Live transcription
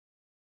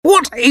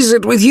What is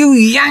it with you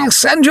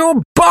Yanks and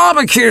your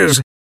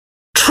barbecues?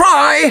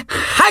 Try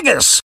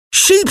haggis.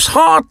 Sheep's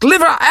heart,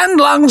 liver, and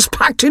lungs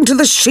packed into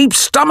the sheep's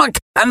stomach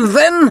and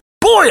then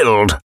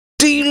boiled.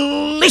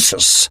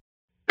 Delicious.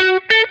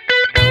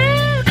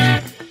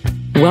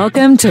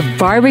 Welcome to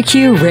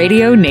Barbecue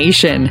Radio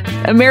Nation,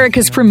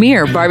 America's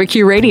premier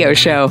barbecue radio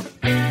show.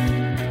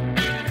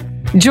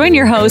 Join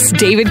your hosts,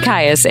 David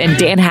Caius and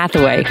Dan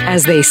Hathaway,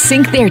 as they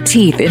sink their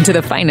teeth into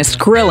the finest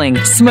grilling,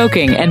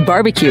 smoking, and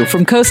barbecue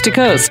from coast to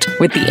coast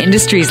with the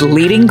industry's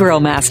leading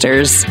grill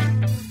masters.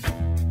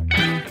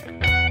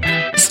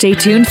 Stay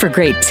tuned for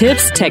great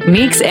tips,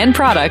 techniques, and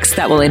products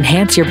that will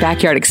enhance your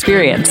backyard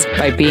experience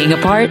by being a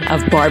part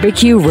of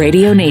Barbecue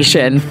Radio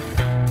Nation.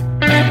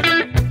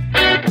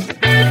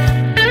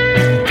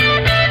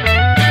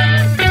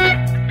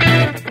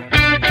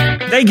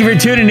 Thank you for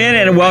tuning in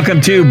and welcome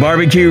to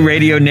Barbecue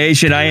Radio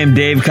Nation. I am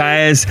Dave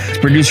Caius.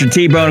 Producer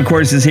T-Bone, of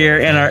course, is here.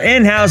 And our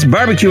in-house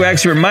barbecue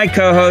expert, my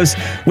co-host,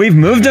 we've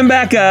moved him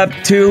back up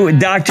to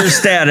doctor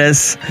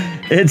status.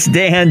 It's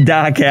Dan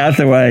Doc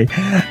Hathaway.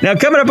 Now,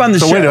 coming up on the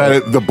show... Wait a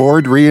minute, the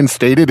board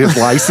reinstated his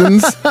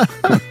license?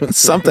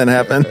 Something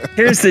happened.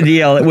 Here's the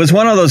deal. It was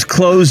one of those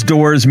closed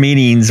doors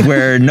meetings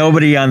where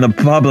nobody on the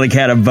public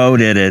had a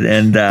vote in it.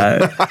 And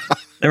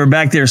they were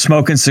back there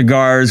smoking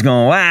cigars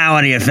going, wow,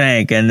 what do you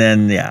think? And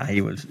then, yeah,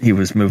 he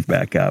was moved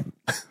back up.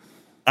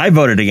 I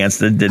voted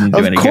against it. Didn't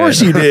do any good. Of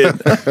course you did.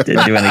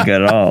 Didn't do any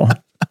good at all.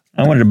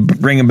 I wanted to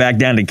bring him back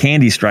down to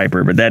Candy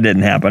Striper, but that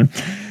didn't happen.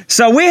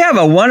 So we have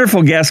a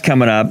wonderful guest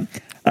coming up.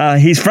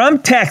 He's from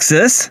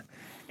Texas,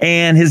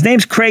 and his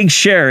name's Craig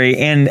SHARRY.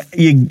 And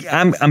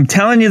I'm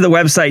telling you the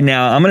website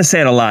now. I'm going to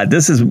say it a lot.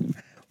 This is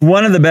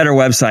one of the better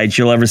websites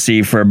you'll ever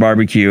see for a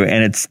barbecue,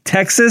 and it's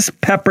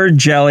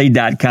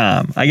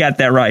TexasPepperJelly.com. I got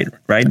that right,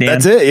 Dan?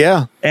 That's it,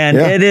 yeah. And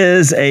It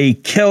is a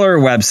killer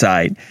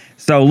website.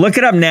 So look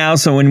it up now,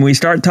 so when we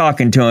start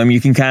talking to him,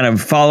 you can kind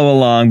of follow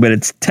along, but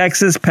it's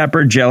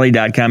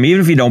TexasPepperJelly.com.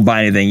 Even if you don't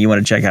buy anything, you want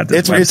to check out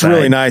this website. It's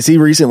really nice. He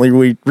recently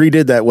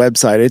redid that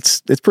website.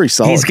 It's pretty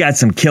solid. He's got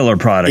some killer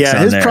products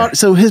on there.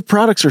 So his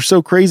products are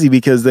so crazy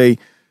because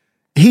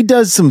he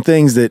does some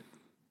things that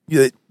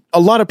a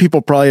lot of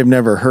people probably have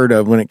never heard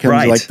of when it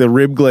comes to like the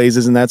rib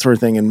glazes and that sort of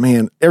thing. And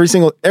man,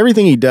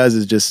 everything he does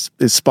is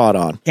spot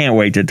on. Can't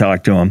wait to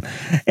talk to him.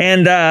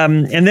 And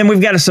then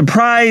we've got a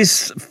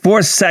surprise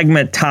fourth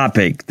segment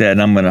topic that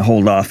I'm going to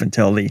hold off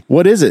until the...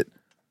 What is it?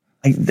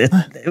 Do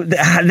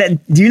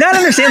you not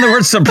understand the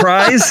word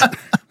surprise?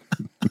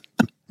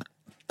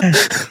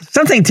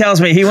 Something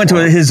tells me he went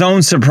to his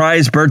own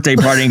surprise birthday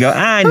party and go,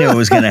 I knew it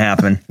was going to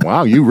happen.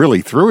 Wow, you really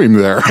threw him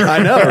there. I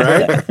know,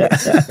 right?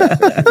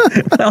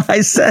 Well,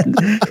 I said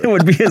it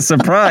would be a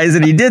surprise,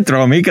 and he did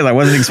throw me because I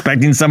wasn't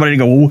expecting somebody to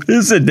go, what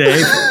is it,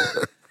 Dave?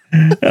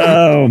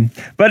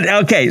 But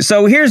okay,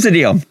 so here's the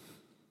deal.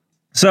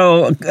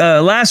 So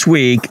last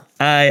week,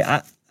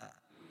 I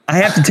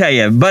have to tell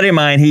you, a buddy of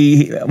mine,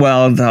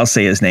 I'll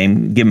say his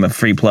name, give him a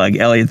free plug,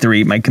 Elliot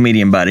Three, my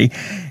comedian buddy.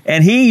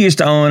 And he used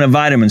to own a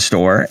vitamin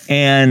store,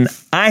 and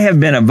I have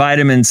been a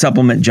vitamin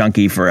supplement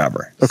junkie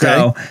forever. Okay.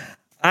 So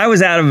I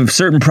was out of a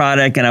certain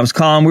product, and I was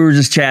calling. We were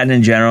just chatting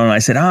in general, and I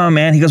said, oh,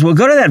 man. He goes, well,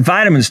 go to that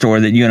vitamin store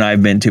that you and I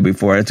have been to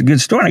before. It's a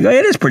good store. And I go,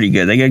 it is pretty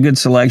good. They got good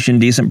selection,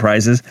 decent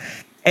prices.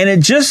 And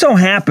it just so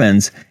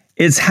happens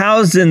it's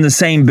housed in the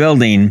same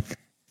building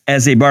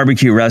as a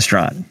barbecue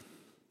restaurant.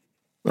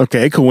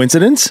 Okay,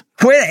 coincidence?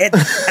 Is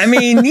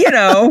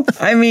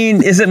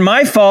it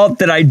my fault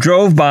that I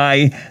drove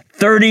by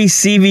 30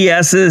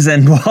 CVS's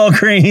and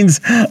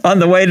Walgreens on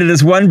the way to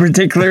this one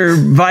particular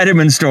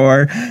vitamin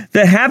store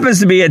that happens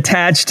to be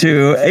attached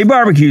to a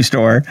barbecue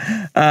store?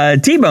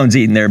 T-Bone's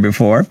eaten there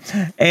before.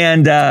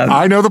 And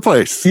I know the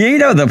place. You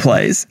know the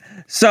place.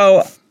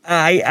 So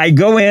I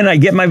go in, I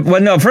get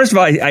first of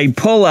all, I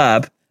pull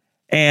up.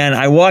 And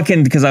I walk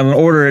in because I'm going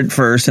to order it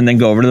first and then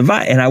go over to the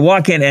and I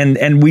walk in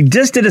and we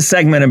just did a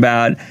segment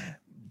about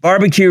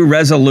barbecue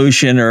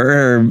resolution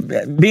or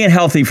being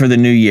healthy for the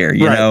new year,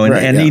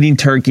 and eating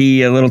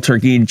turkey, a little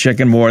turkey and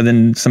chicken more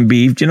than some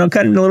beef,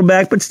 cutting a little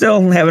back, but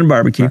still having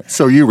barbecue.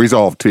 So you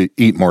resolved to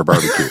eat more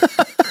barbecue.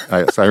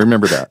 Yes, I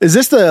remember that. Is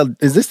this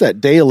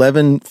that day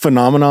 11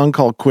 phenomenon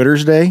called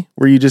Quitter's Day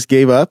where you just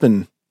gave up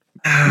and...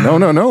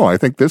 No. I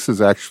think this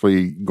is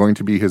actually going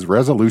to be his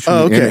resolution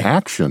in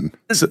action.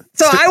 So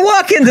I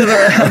walk into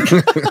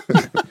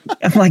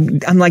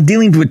the... I'm like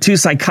dealing with two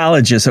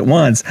psychologists at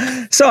once.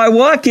 So I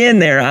walk in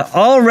there,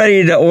 all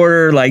ready to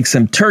order like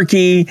some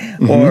turkey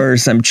or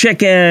some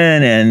chicken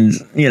and,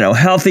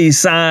 healthy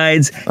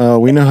sides. Oh,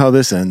 we know how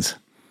this ends.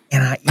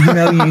 And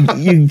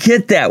you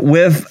get that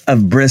whiff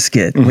of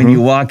brisket when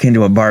you walk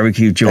into a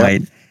barbecue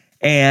joint. Yep.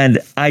 And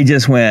I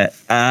just went,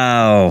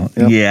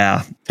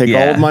 yeah. Take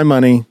all of my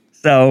money.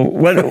 So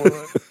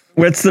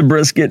what's the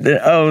brisket?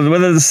 Oh,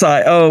 what are the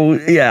side? Oh,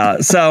 yeah.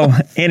 So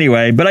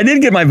anyway, but I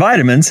did get my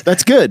vitamins.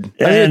 That's good.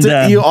 And,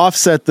 you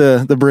offset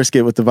the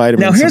brisket with the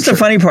vitamins. Now, here's the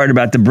funny part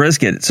about the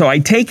brisket. So I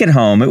take it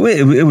home.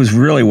 It was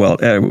really well.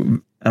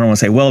 I don't want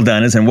to say well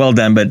done, as in well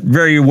done, but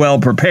very well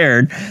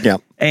prepared. Yeah.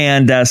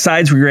 And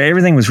sides were great.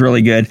 Everything was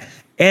really good.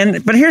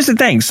 But here's the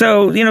thing.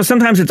 So,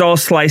 sometimes it's all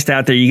sliced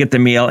out there. You get the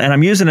meal, and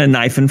I'm using a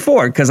knife and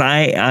fork because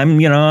I'm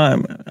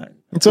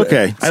it's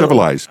okay.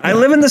 Civilized. I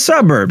live in the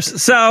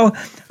suburbs. So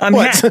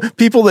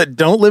people that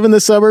don't live in the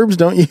suburbs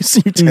don't use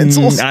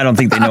utensils. I don't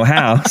think they know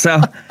how.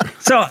 So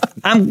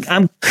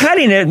I'm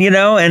cutting it,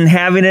 and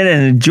having it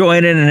and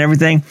enjoying it and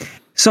everything.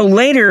 So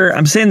later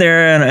I'm sitting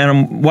there and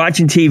I'm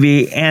watching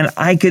TV and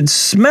I could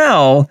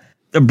smell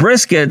the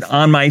brisket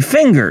on my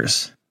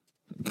fingers.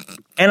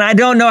 And I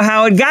don't know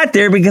how it got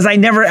there because I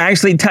never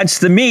actually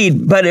touched the meat,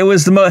 but it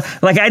was the most,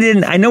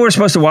 I know we're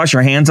supposed to wash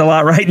our hands a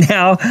lot right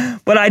now,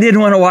 but I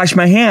didn't want to wash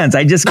my hands.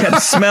 I just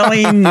kept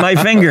smelling my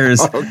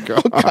fingers. Oh,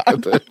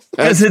 God.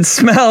 Because it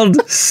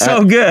smelled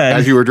so good.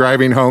 As you were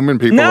driving home and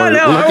people were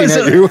looking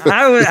at you?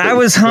 I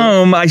was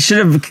home. I should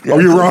have. Oh,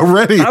 you were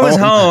already I was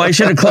home. I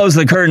should have closed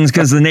the curtains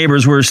because the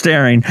neighbors were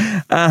staring.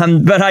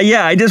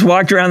 I just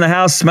walked around the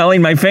house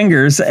smelling my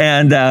fingers.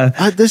 And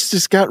this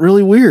just got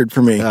really weird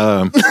for me.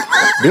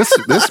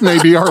 This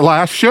may be our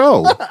last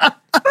show.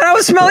 But I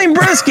was smelling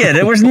brisket.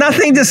 There was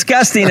nothing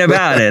disgusting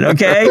about it,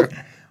 okay?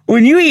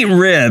 When you eat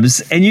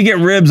ribs and you get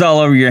ribs all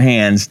over your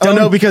hands. Oh,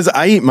 no, because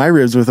I eat my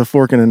ribs with a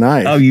fork and a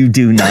knife. Oh, you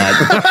do not.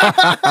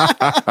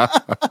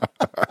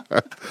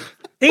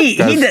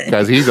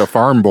 Because he's a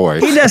farm boy.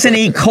 He doesn't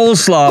eat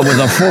coleslaw with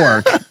a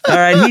fork. All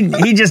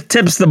right. He just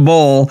tips the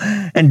bowl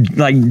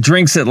and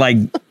drinks it like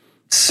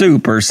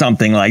soup or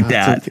something like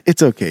that.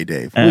 It's okay,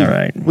 Dave. All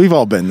right. We've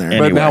all been there.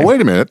 Anyway. But now,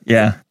 wait a minute.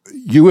 Yeah.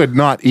 You had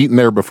not eaten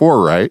there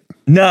before, right?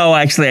 No,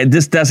 actually,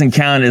 this doesn't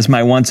count as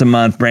my once a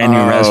month brand new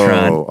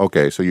restaurant. Oh,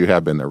 okay. So you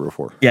have been there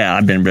before. Yeah,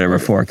 I've been there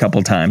before a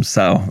couple times.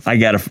 So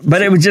I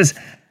but it was just,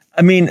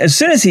 as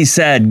soon as he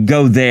said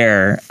go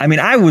there,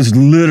 I was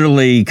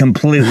literally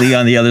completely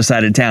on the other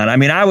side of town.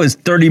 I was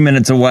 30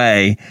 minutes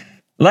away.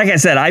 Like I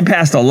said, I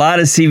passed a lot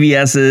of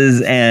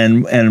CVS's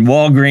and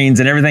Walgreens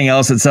and everything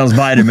else that sells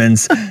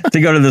vitamins to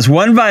go to this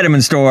one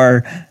vitamin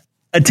store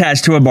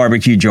attached to a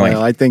barbecue joint.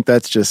 Well, I think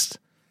that's just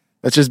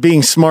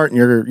being smart, and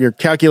you're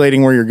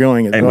calculating where you're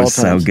going at all times. It was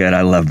so good.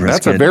 I love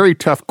brisket. That's a very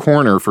tough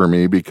corner for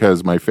me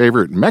because my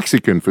favorite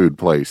Mexican food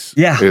place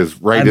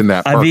is right in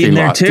that parking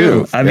lot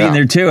too. I've eaten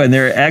there too, and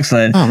they're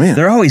excellent. Oh man,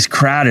 they're always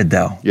crowded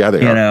though. Yeah,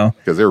 they are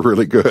because they're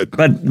really good.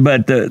 But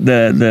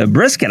the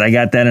brisket, I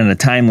got that in a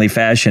timely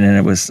fashion, and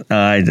it was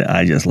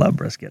I just love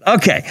brisket.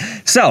 Okay,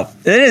 so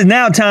it is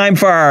now time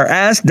for our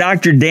Ask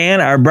Dr.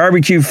 Dan, our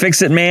barbecue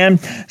fix-it man,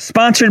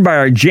 sponsored by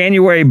our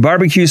January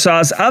barbecue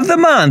sauce of the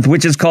month,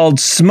 which is called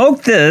Smoke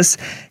This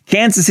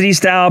Kansas City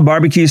style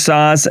barbecue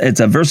sauce.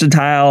 It's a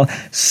versatile,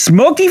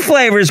 smoky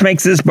flavors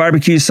makes this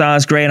barbecue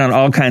sauce great on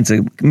all kinds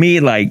of meat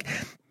like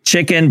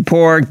chicken,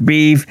 pork,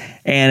 beef,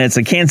 and it's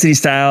a Kansas City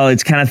style.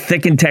 It's kind of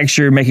thick in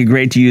texture, make it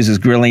great to use as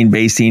grilling,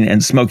 basting,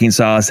 and smoking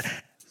sauce.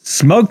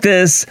 Smoke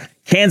This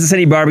Kansas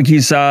City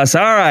barbecue sauce.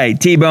 All right,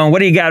 T-Bone, what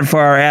do you got for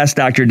our Ask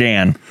Dr.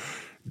 Dan?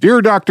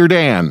 Dear Dr.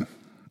 Dan.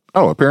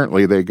 Oh,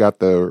 apparently they got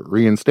the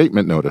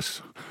reinstatement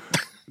notice.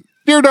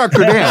 Dear Dr.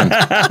 Dan.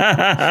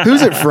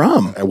 Who's it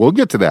from? We'll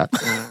get to that.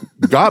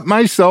 Got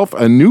myself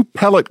a new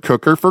pellet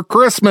cooker for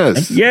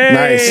Christmas. Yay!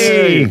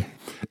 Nice.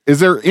 Is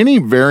there any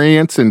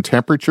variance in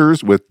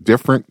temperatures with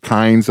different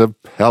kinds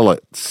of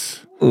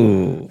pellets?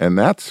 Ooh. And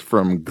that's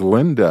from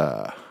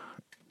Glenda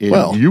in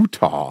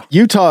Utah.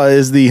 Utah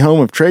is the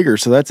home of Traeger,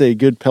 so that's a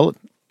good pellet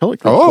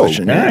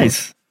question.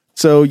 Nice.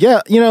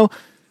 Yeah. So,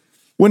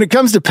 when it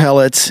comes to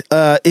pellets,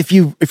 if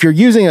you're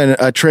using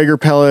a Traeger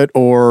pellet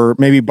or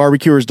maybe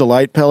Barbecuer's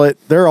Delight pellet,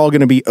 they're all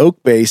going to be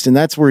oak based, and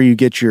that's where you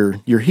get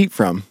your heat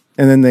from.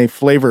 And then they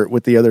flavor it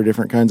with the other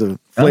different kinds of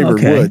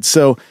flavored woods.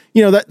 So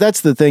that's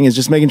the thing, is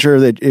just making sure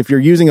that if you're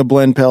using a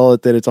blend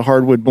pellet, that it's a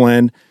hardwood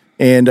blend,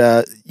 and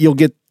you'll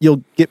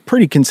get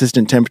pretty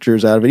consistent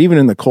temperatures out of it, even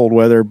in the cold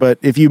weather. But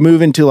if you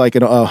move into like a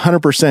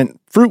 100%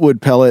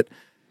 fruitwood pellet,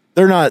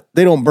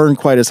 they don't burn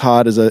quite as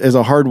hot as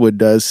a hardwood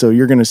does. So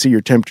you're going to see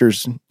your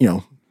temperatures,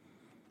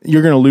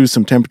 you're going to lose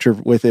some temperature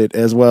with it,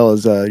 as well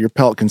as your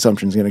pellet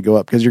consumption is going to go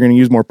up because you're going to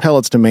use more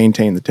pellets to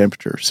maintain the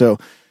temperature. So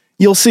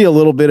you'll see a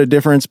little bit of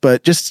difference,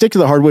 but just stick to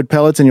the hardwood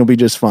pellets and you'll be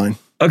just fine.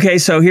 Okay,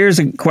 so here's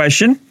a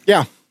question.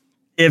 Yeah.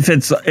 If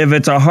it's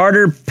a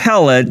harder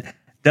pellet,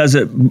 does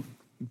it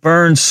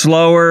burn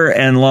slower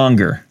and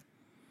longer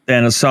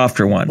than a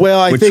softer one? Well,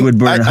 I think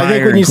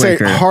when you say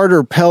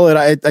harder pellet,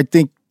 I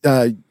think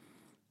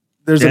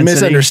there's a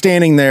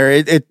misunderstanding there.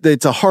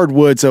 It's a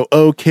hardwood, so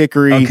oak,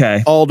 hickory,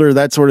 alder,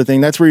 that sort of thing.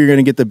 That's where you're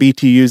going to get the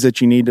BTUs that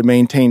you need to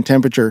maintain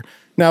temperature.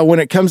 Now, when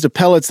it comes to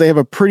pellets, they have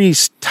a pretty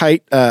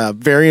tight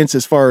variance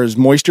as far as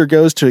moisture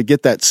goes to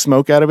get that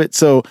smoke out of it.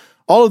 So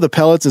all of the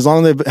pellets, as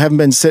long as they haven't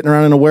been sitting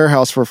around in a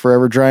warehouse for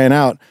forever drying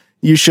out,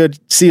 you should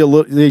see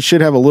they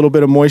should have a little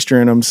bit of moisture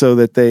in them so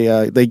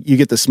that you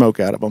get the smoke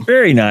out of them.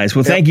 Very nice.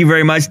 Well, Thank you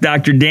very much,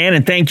 Dr. Dan,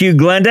 and thank you,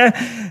 Glenda.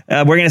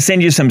 We're going to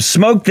send you some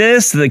Smoke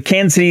This, the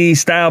Kansas City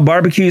style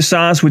barbecue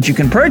sauce, which you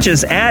can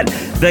purchase at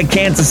the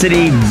Kansas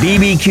City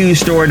BBQ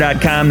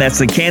store.com. That's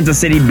the Kansas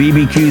City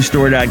BBQ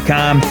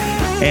store.com.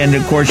 And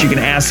of course, you can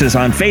ask us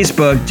on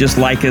Facebook. Just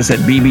like us at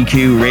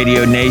BBQ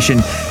Radio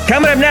Nation.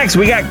 Coming up next,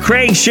 we got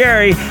Craig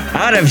Sherry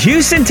out of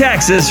Houston,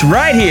 Texas,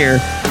 right here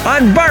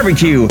on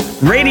Barbecue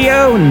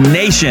Radio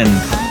Nation.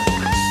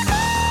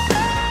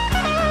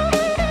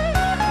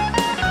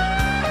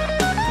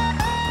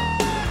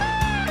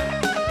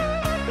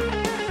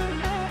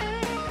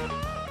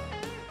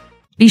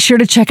 Be sure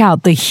to check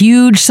out the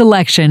huge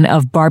selection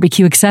of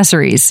barbecue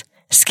accessories,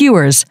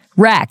 skewers,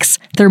 racks,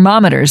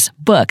 thermometers,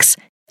 books,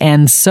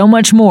 and so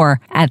much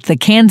more at the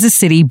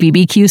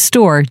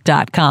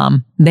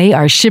KansasCityBBQStore.com. They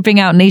are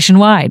shipping out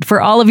nationwide for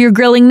all of your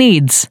grilling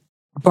needs.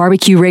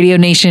 Barbecue Radio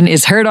Nation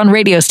is heard on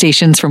radio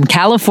stations from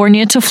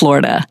California to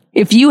Florida.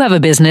 If you have a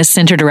business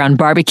centered around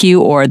barbecue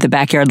or the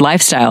backyard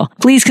lifestyle,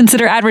 please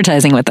consider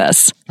advertising with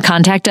us.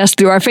 Contact us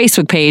through our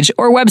Facebook page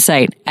or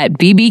website at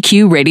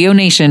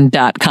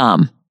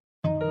bbqradionation.com.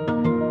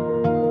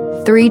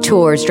 3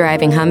 tours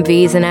driving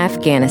Humvees in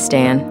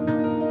Afghanistan.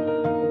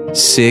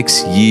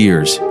 6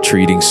 years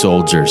treating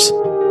soldiers.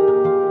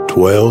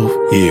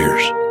 12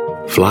 years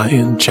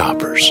flying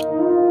choppers.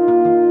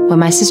 When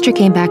my sister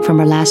came back from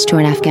her last tour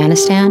in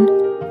Afghanistan,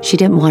 she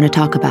didn't want to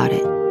talk about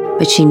it,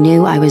 but she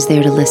knew I was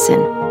there to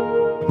listen.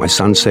 My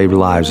son saved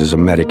lives as a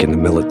medic in the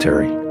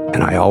military,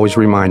 and I always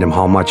remind him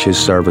how much his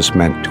service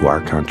meant to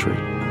our country.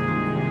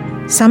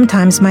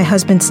 Sometimes my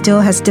husband still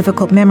has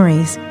difficult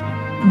memories.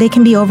 They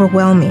can be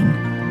overwhelming.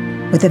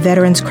 With the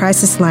Veterans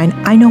Crisis Line,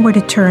 I know where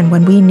to turn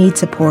when we need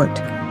support.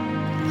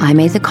 I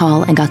made the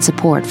call and got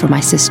support for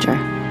my sister.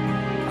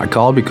 I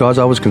called because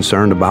I was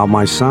concerned about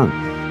my son.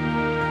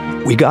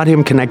 We got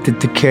him connected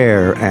to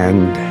care,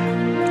 and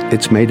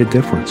it's made a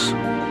difference.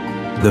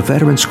 The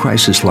Veterans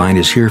Crisis Line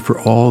is here for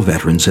all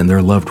veterans and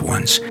their loved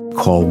ones.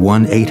 Call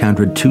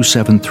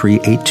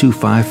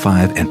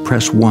 1-800-273-8255 and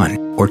press 1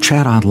 or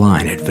chat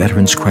online at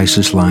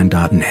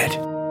veteranscrisisline.net.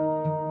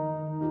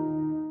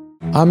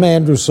 I'm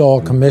Andrew Saul,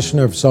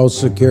 Commissioner of Social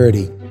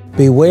Security.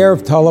 Beware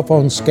of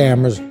telephone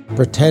scammers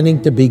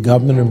pretending to be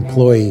government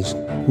employees.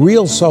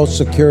 Real Social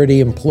Security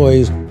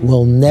employees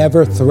will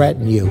never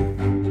threaten you.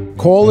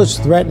 Callers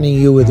threatening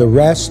you with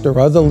arrest or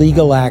other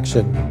legal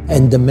action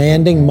and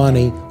demanding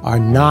money are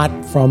not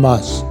from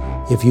us.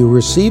 If you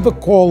receive a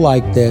call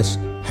like this,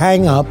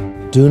 hang up,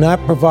 do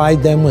not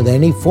provide them with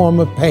any form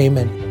of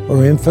payment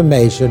or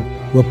information.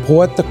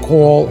 Report the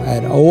call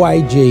at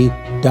oig.ssa.gov.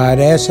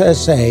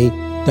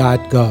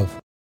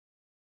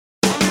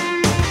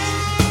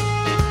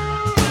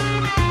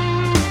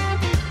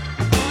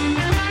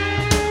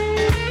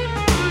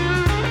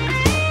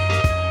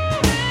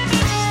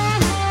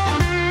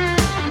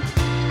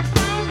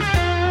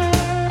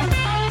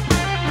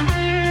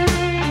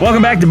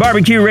 Welcome back to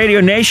Barbecue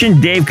Radio Nation.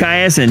 Dave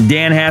Caius and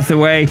Dan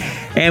Hathaway.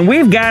 And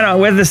we've got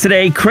with us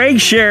today Craig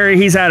Sherry.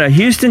 He's out of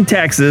Houston,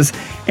 Texas.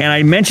 And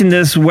I mentioned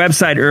this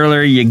website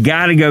earlier. You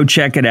got to go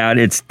check it out.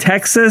 It's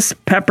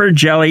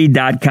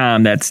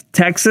TexasPepperJelly.com. That's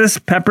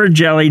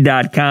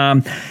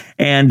TexasPepperJelly.com.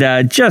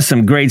 And just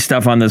some great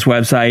stuff on this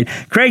website.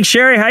 Craig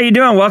Sherry, how you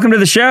doing? Welcome to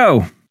the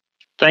show.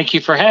 Thank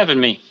you for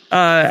having me.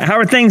 How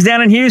are things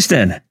down in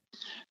Houston?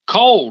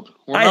 Cold.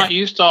 We're not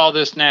used to all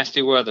this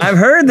nasty weather. I've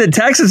heard that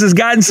Texas has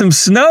gotten some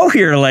snow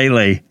here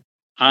lately.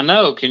 I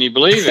know. Can you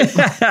believe it?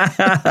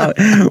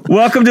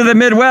 Welcome to the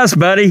Midwest,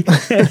 buddy.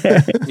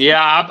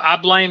 Yeah, I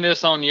blame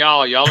this on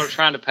y'all. Y'all are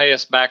trying to pay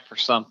us back for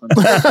something.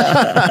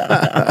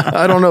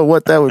 I don't know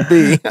what that would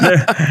be.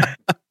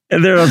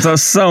 There are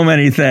so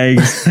many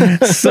things.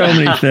 So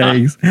many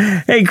things.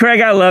 Hey,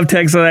 Craig, I love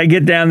Texas. I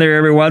get down there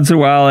every once in a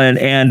while,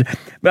 and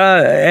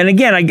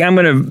again, I'm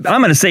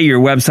gonna say your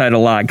website a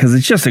lot because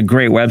it's just a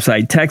great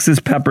website,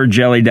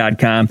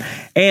 TexasPepperJelly.com.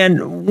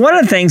 And one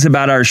of the things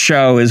about our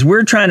show is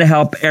we're trying to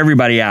help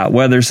everybody out,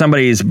 whether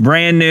somebody's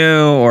brand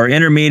new or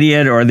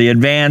intermediate or the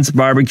advanced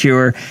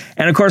barbecuer.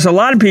 And of course, a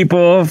lot of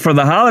people for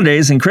the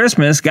holidays and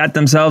Christmas got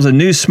themselves a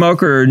new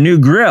smoker or new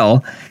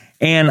grill.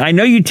 And I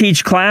know you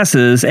teach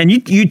classes, and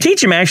you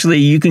teach them actually.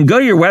 You can go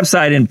to your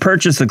website and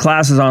purchase the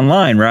classes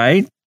online,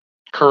 right?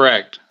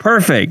 Correct.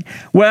 Perfect.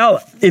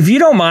 Well, if you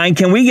don't mind,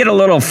 can we get a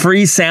little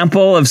free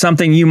sample of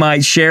something you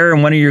might share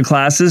in one of your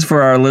classes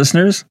for our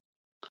listeners?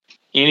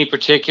 Any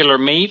particular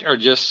meat or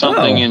just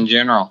something in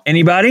general?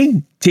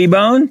 Anybody?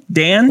 T-bone?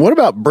 Dan? What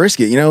about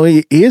brisket? You know,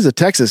 he is a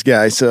Texas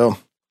guy, so.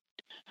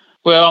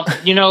 Well,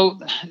 you know,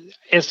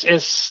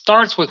 it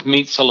starts with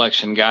meat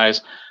selection,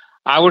 guys.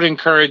 I would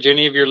encourage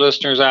any of your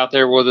listeners out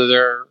there, whether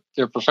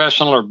they're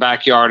professional or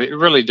backyard, it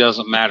really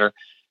doesn't matter.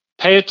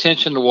 Pay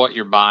attention to what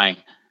you're buying.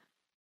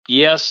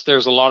 Yes,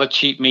 there's a lot of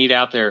cheap meat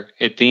out there.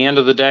 At the end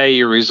of the day,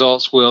 your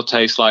results will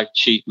taste like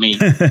cheap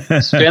meat.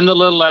 Spend a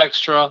little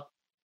extra.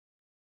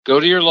 Go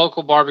to your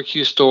local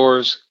barbecue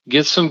stores.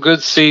 Get some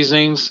good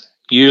seasonings.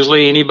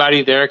 Usually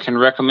anybody there can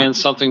recommend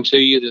something to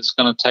you that's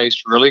going to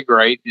taste really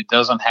great. It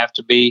doesn't have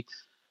to be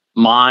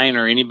mine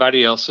or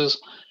anybody else's.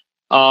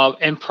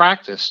 And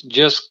practice.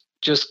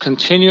 Just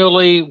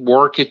continually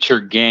work at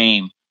your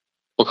game,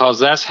 because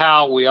that's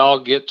how we all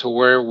get to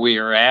where we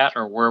are at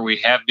or where we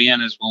have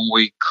been, is when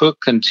we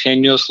cook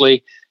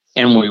continuously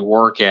and we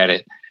work at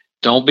it.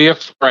 Don't be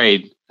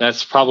afraid.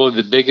 That's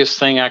probably the biggest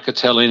thing I could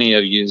tell any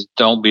of you is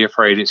don't be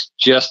afraid. It's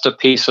just a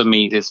piece of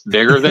meat. It's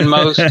bigger than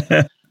most.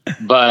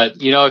 But,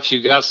 if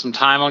you've got some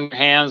time on your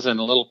hands and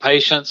a little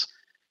patience,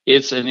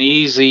 it's an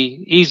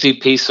easy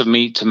piece of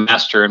meat to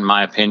master, in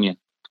my opinion.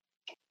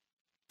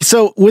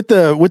 So with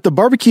the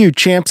Barbecue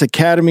Champs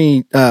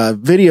Academy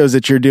videos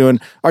that you're doing,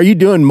 are you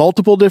doing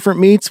multiple different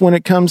meats when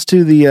it comes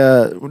to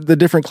the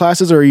different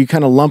classes, or are you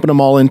kind of lumping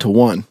them all into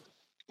one?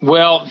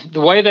 Well,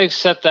 the way they've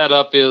set that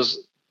up is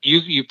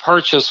you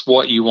purchase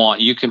what you want.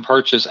 You can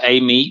purchase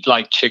a meat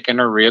like chicken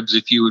or ribs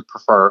if you would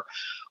prefer,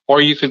 or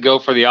you could go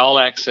for the all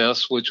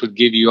access, which would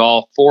give you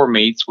all 4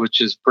 meats,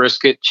 which is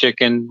brisket,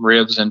 chicken,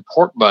 ribs, and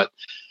pork butt.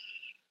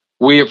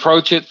 We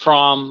approach it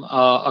from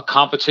a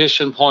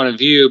competition point of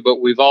view,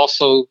 but we've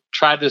also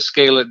tried to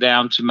scale it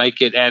down to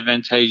make it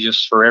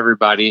advantageous for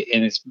everybody,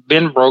 and it's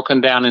been broken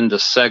down into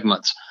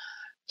segments.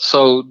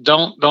 So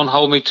don't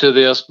hold me to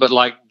this, but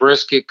like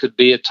brisket could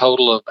be a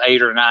total of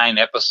 8 or 9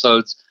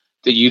 episodes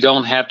that you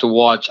don't have to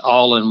watch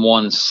all in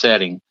one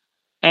setting.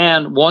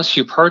 And once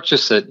you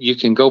purchase it, you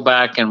can go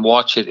back and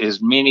watch it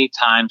as many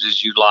times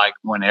as you like,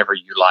 whenever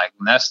you like.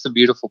 And that's the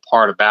beautiful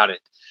part about it.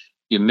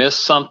 You miss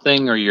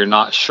something or you're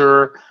not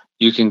sure,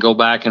 you can go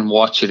back and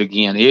watch it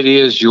again. It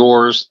is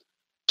yours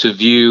to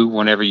view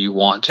whenever you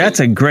want to. That's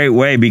a great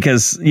way,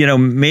 because,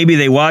 maybe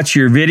they watch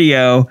your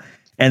video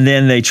and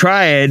then they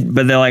try it,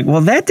 but they're like,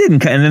 well, that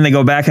didn't, and then they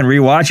go back and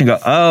rewatch and go,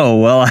 oh,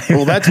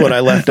 well, that's what I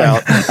left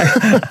out.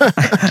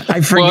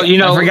 I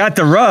forgot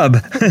the rub.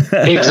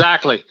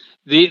 Exactly.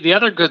 The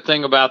other good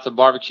thing about the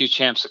Barbecue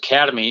Champs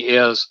Academy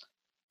is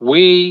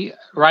we,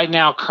 right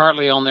now,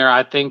 currently on there,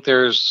 I think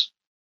there's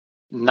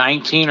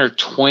 19 or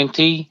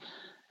 20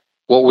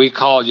 what we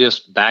call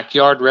just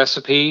backyard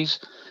recipes.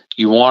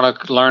 You want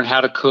to learn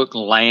how to cook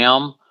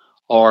lamb,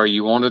 or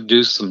you want to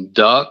do some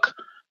duck,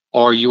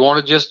 or you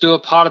want to just do a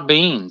pot of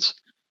beans.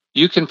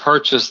 You can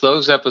purchase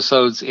those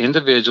episodes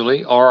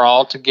individually or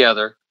all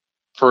together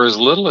for as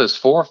little as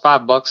 $4 or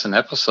 $5 an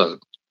episode.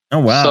 Oh,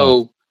 wow.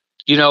 So,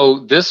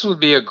 this would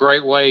be a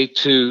great way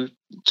to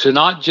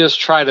not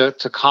just try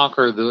to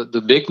conquer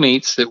the big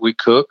meats that we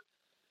cook.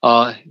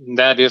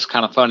 That is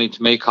kind of funny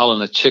to me,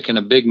 calling a chicken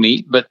a big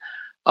meat, but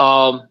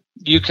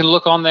you can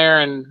look on there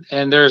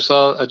and there's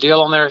a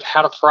deal on there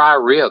how to fry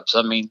ribs.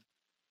 I mean,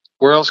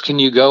 where else can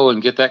you go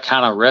and get that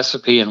kind of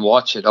recipe and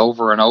watch it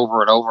over and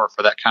over and over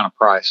for that kind of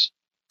price?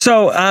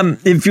 So,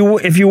 if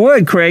you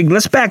would, Craig,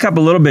 let's back up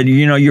a little bit.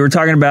 You were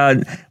talking about,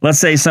 let's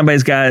say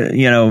somebody's got,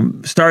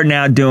 starting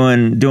out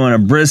doing a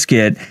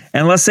brisket,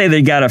 and let's say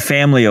they got a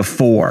family of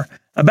 4.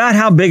 About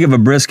how big of a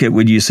brisket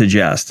would you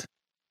suggest?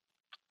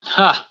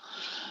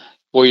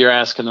 Well, you're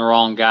asking the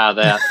wrong guy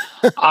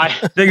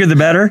that. Bigger the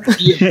better?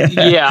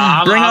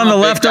 Yeah. Bring on the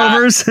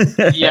leftovers?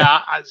 Yeah.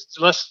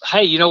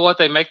 Hey, you know what?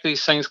 They make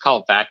these things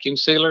called vacuum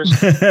sealers.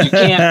 You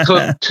can't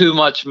cook too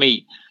much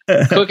meat.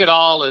 Cook it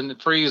all and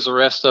freeze the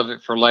rest of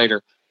it for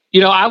later.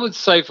 I would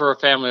say for a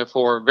family of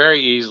 4, very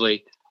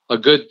easily, a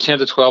good 10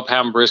 to 12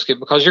 pound brisket,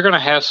 because you're going to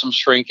have some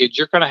shrinkage.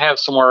 You're going to have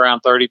somewhere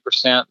around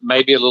 30%,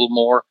 maybe a little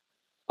more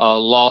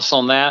loss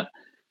on that.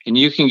 And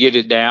you can get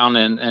it down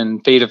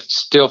and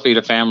still feed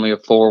a family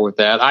of 4 with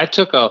that. I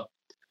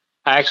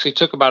actually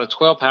took about a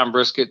 12 pound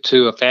brisket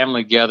to a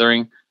family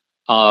gathering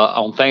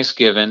on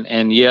Thanksgiving.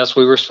 And yes,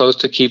 we were supposed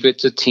to keep it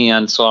to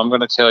 10. So I'm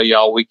going to tell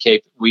y'all we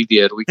kept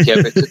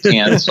it to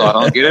 10 so I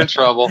don't get in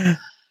trouble.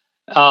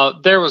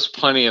 There was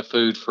plenty of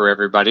food for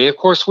everybody. Of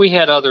course, we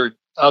had other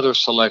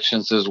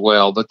selections as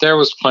well, but there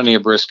was plenty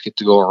of brisket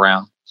to go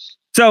around.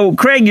 So,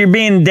 Craig, you're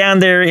being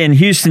down there in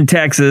Houston,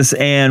 Texas,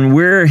 and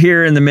we're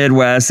here in the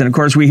Midwest. And, of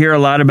course, we hear a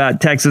lot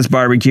about Texas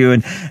barbecue.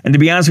 And to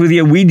be honest with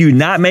you, we do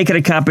not make it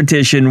a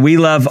competition. We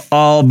love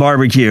all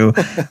barbecue.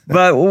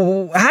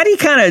 But how do you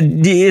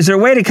is there a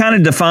way to kind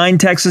of define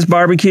Texas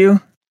barbecue?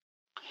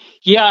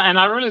 Yeah, and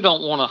I really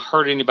don't want to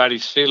hurt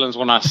anybody's feelings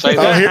when I say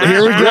that.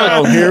 Here we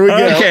go.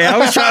 Okay, I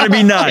was trying to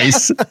be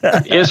nice.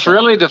 It's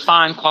really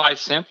defined quite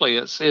simply.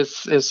 It's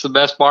the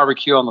best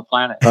barbecue on the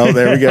planet. Oh,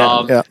 there we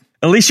go. Yeah.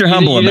 At least you're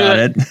humble about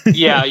it.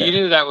 Yeah, you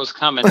knew that was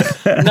coming.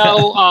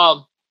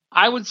 No,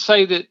 I would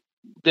say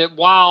that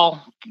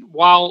while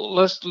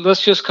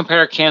let's just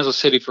compare Kansas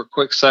City for a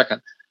quick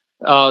second.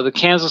 The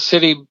Kansas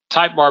City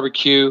type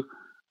barbecue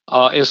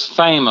is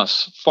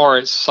famous for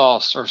its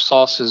sauce or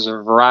sauces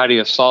or variety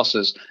of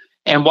sauces.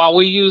 And while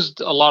we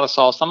used a lot of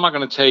sauce, I'm not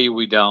going to tell you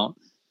we don't.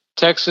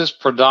 Texas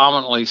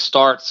predominantly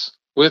starts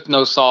with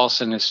no sauce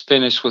and is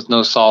finished with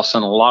no sauce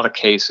in a lot of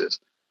cases.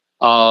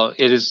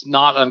 It is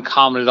not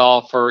uncommon at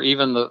all for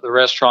even the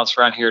restaurants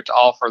around here to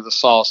offer the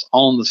sauce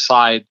on the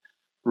side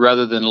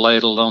rather than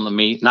ladled on the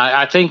meat. And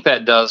I think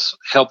that does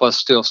help us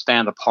still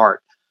stand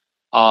apart.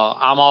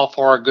 I'm all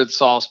for a good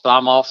sauce, but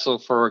I'm also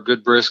for a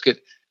good brisket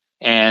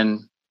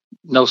and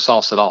no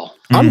sauce at all.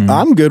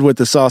 I'm good with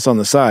the sauce on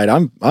the side.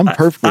 I'm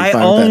perfectly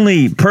fine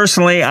with that.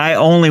 Personally, I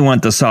only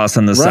want the sauce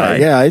on the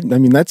side. Yeah, I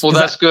mean that's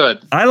good.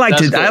 I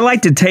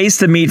like to taste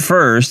the meat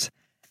first.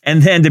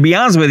 And then, to be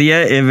honest with you,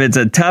 if it's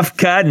a tough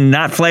cut and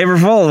not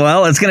flavorful,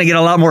 well, it's going to get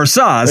a lot more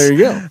sauce. There you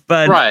go.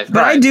 But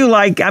I do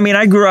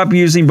I grew up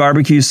using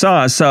barbecue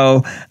sauce.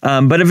 So,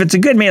 but if it's a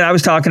good meat, I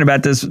was talking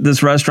about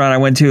this restaurant I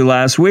went to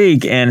last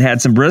week and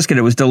had some brisket.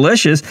 It was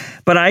delicious,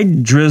 but I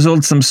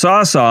drizzled some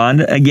sauce on.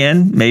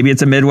 Again, maybe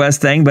it's a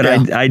Midwest thing, but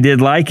I did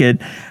like it.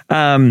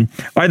 Are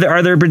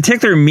there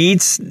particular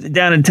meats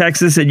down in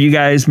Texas that you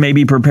guys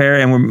maybe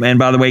prepare? And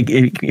by the way,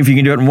 if you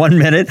can do it in 1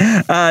 minute,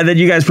 that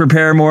you guys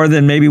prepare more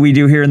than maybe we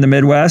do here in the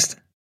Midwest?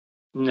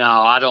 No,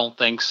 I don't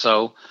think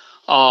so.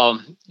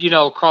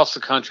 Across the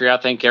country, I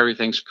think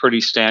everything's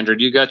pretty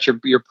standard. You got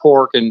your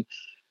pork and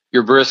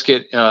your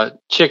brisket,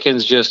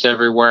 chicken's just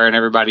everywhere, and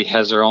everybody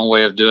has their own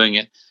way of doing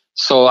it.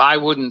 So I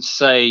wouldn't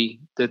say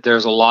that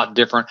there's a lot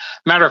different.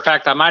 Matter of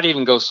fact, I might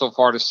even go so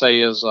far to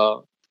say is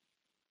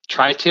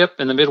tri-tip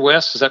in the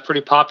Midwest. Is that pretty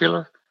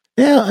popular?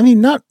 Yeah, I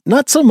mean, not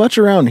so much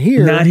around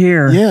here. Not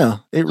here. Yeah,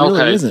 it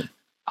really isn't.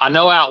 I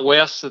know out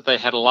west that they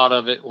had a lot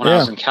of it when I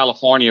was in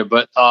California,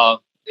 but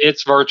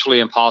it's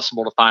virtually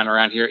impossible to find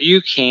around here.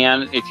 You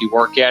can if you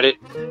work at it,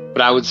 but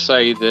I would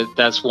say that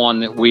that's one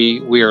that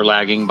we are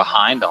lagging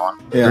behind on.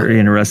 Yeah. Very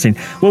interesting.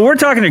 Well, we're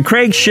talking to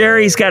Craig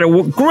Sharry. He's got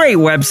a great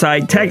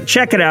website.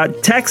 Check it out,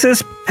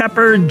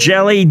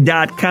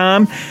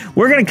 TexasPepperJelly.com.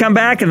 We're going to come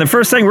back, and the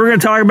first thing we're going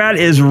to talk about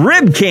is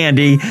rib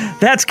candy.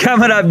 That's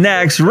coming up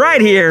next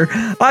right here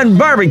on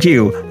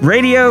Barbecue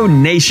Radio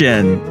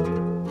Nation.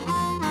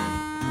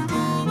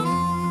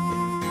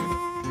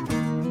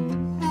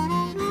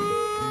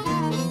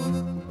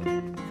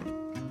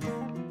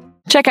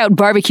 Check out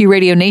Barbecue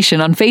Radio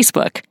Nation on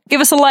Facebook.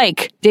 Give us a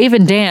like. Dave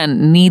and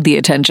Dan need the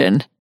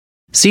attention.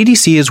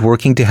 CDC is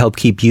working to help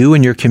keep you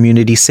and your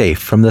community safe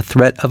from the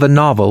threat of a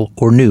novel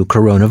or new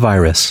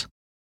coronavirus.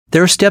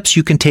 There are steps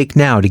you can take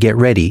now to get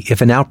ready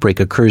if an outbreak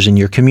occurs in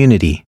your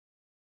community.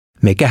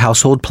 Make a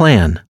household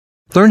plan.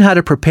 Learn how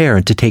to prepare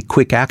and to take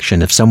quick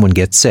action if someone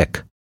gets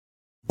sick.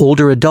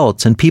 Older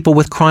adults and people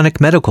with chronic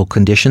medical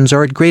conditions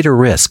are at greater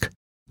risk.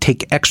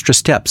 Take extra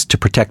steps to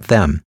protect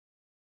them.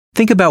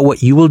 Think about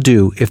what you will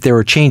do if there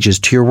are changes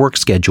to your work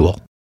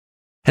schedule.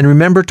 And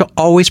remember to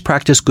always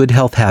practice good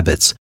health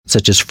habits,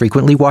 such as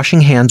frequently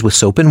washing hands with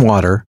soap and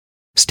water,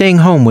 staying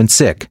home when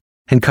sick,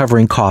 and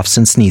covering coughs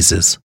and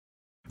sneezes.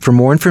 For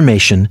more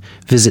information,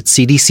 visit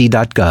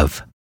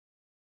cdc.gov.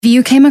 If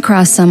you came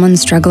across someone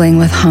struggling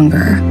with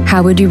hunger,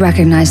 how would you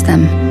recognize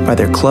them? By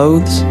their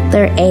clothes,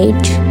 their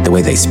age, the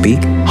way they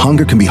speak.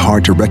 Hunger can be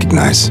hard to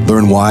recognize.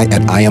 Learn why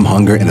at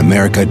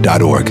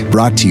IamHungerInAmerica.org.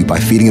 Brought to you by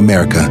Feeding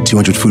America,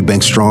 200 Food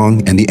Banks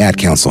Strong, and the Ad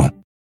Council.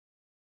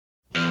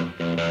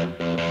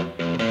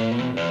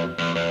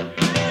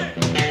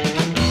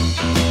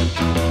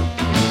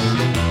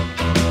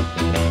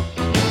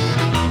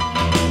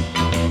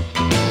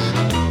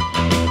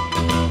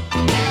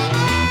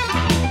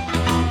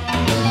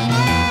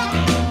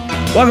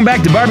 Welcome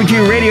back to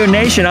Barbecue Radio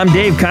Nation. I'm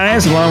Dave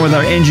Caius, along with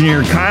our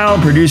engineer Kyle,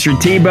 producer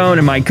T-Bone,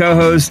 and my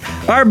co-host,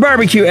 our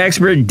barbecue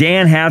expert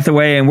Dan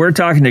Hathaway, and we're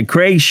talking to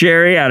Craig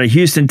Sharry out of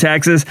Houston,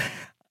 Texas.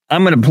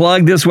 I'm going to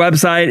plug this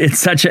website. It's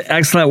such an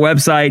excellent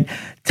website,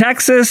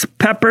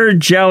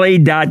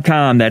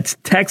 TexasPepperJelly.com. That's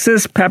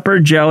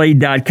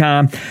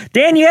TexasPepperJelly.com.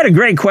 Dan, you had a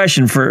great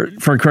question for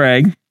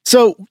Craig.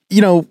 So,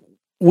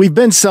 we've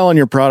been selling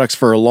your products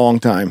for a long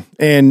time,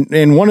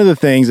 and one of the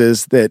things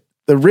is that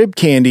the rib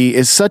candy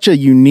is such a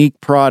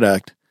unique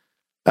product.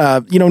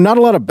 Not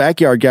a lot of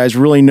backyard guys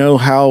really know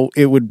how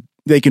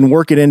they can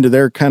work it into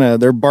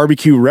their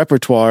barbecue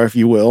repertoire, if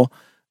you will.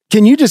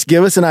 Can you just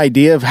give us an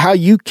idea of how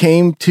you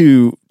came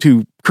to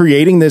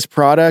creating this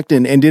product,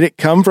 and did it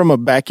come from a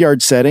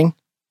backyard setting?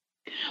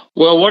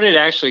 Well, what it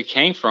actually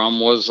came from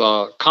was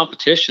a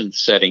competition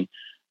setting.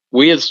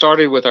 We had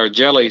started with our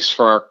jellies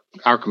for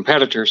our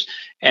competitors,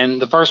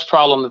 and the first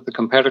problem that the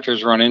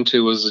competitors run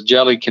into was the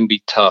jelly can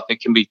be tough.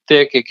 It can be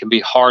thick. It can be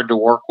hard to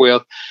work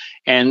with.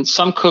 And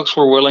some cooks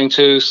were willing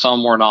to,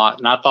 some were not.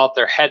 And I thought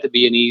there had to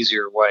be an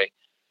easier way.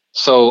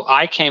 So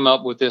I came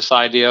up with this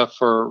idea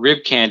for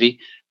rib candy,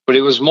 but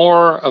it was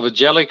more of a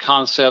jelly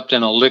concept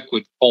in a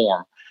liquid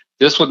form.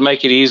 This would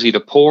make it easy to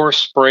pour,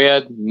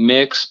 spread,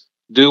 mix,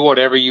 do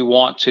whatever you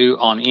want to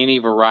on any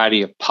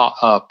variety of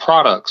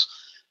products.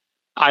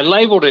 I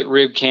labeled it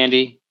rib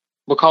candy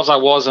because I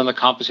was in the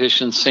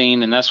competition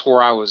scene, and that's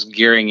where I was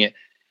gearing it.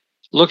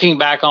 Looking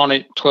back on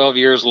it 12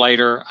 years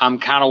later, I'm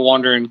kind of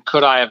wondering,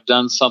 could I have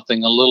done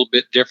something a little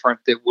bit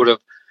different that would have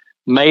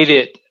made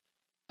it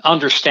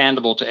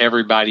understandable to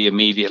everybody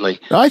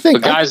immediately? I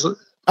think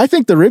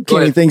the rib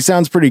candy thing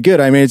sounds pretty good.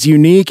 I mean, it's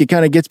unique. It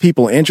kind of gets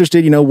people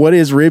interested. What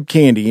is rib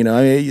candy?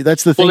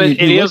 That's the thing. Well, it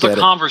is a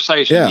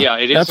conversation. Yeah,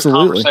 it is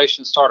absolutely a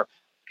conversation starter.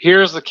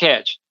 Here's the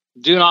catch.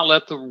 Do not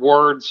let the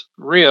words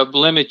rib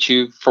limit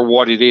you for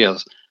what it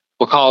is.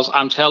 because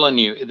I'm telling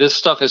you, this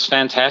stuff is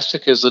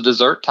fantastic as a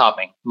dessert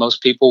topping.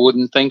 Most people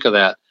wouldn't think of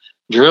that.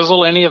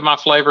 Drizzle any of my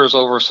flavors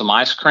over some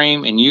ice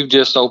cream, and you've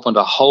just opened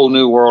a whole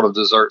new world of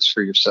desserts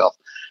for yourself.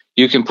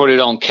 You can put it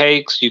on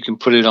cakes. You can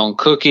put it on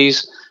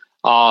cookies.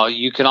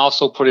 You can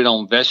also put it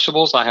on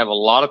vegetables. I have a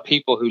lot of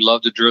people who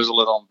love to drizzle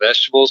it on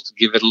vegetables to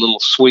give it a little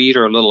sweet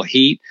or a little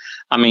heat.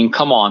 I mean,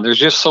 come on. There's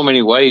just so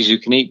many ways you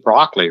can eat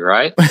broccoli,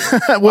 right?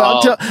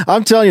 Well,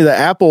 I'm telling you, the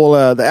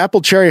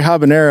apple cherry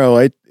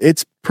habanero,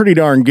 it's pretty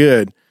darn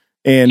good.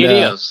 And it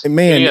is.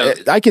 Man, it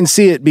is. I can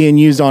see it being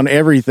used on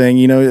everything.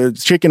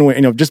 Chicken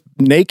wing, just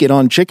naked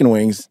on chicken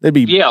wings. That'd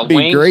be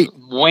wings, great.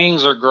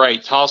 Wings are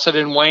great. Toss it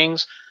in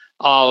wings.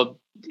 I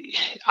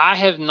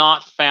have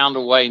not found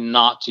a way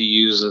not to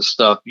use this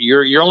stuff.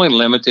 You're only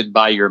limited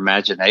by your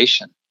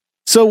imagination.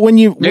 So when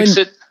you mix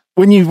it.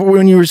 When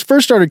you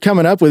first started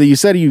coming up with it, you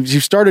said you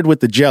started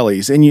with the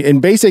jellies,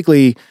 and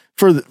basically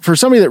for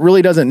somebody that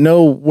really doesn't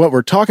know what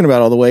we're talking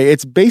about all the way,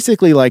 it's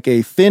basically like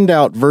a thinned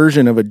out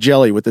version of a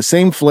jelly with the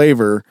same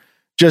flavor,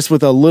 just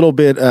with a little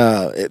bit.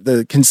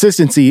 The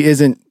consistency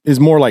is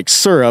more like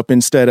syrup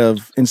instead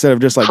of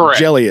just like Correct.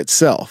 jelly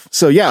itself.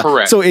 So yeah,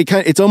 Correct. so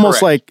it's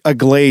almost Correct. like a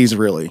glaze,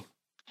 really.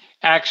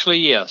 Actually,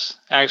 yes.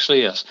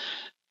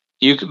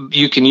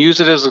 You can use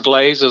it as a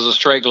glaze, as a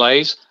straight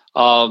glaze.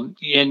 And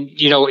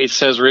it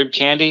says rib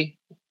candy.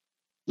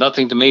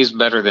 Nothing to me is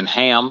better than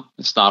ham.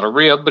 It's not a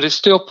rib, but it's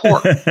still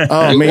pork.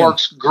 It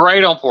works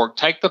great on pork.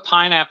 Take the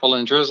pineapple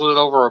and drizzle it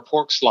over a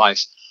pork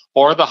slice,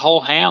 or the whole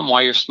ham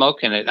while you're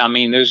smoking it. I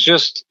mean, there's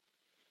just,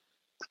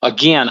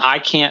 again, I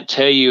can't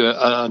tell you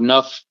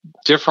enough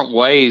different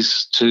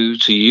ways to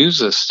use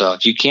this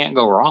stuff. You can't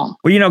go wrong.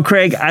 Well,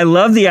 Craig, I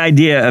love the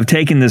idea of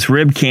taking this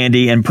rib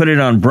candy and put it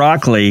on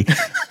broccoli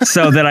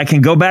so that I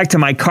can go back to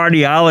my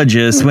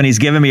cardiologist when he's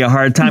giving me a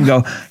hard time,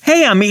 go,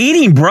 hey, I'm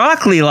eating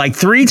broccoli like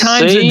 3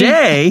 times a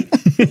day.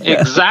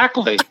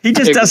 Exactly. He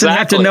just doesn't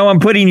have to know I'm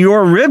putting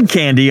your rib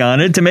candy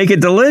on it to make it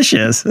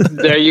delicious.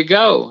 There you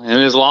go.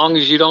 And as long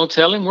as you don't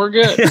tell him, we're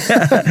good.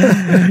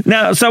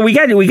 Now, so we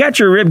got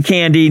your rib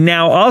candy.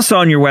 Now, also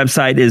on your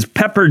website is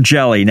pepper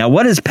jelly. Now,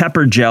 what is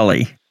pepper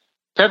jelly?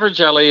 Pepper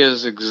jelly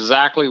is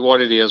exactly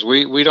what it is.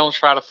 We don't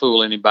try to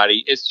fool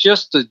anybody. It's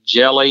just a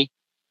jelly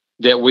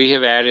that we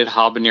have added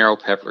habanero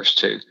peppers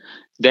to.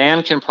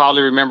 Dan can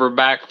probably remember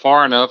back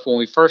far enough when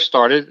we first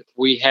started,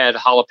 we had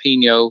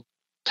jalapeno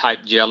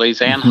type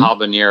jellies and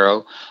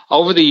habanero.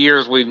 Over the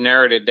years, we've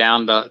narrowed it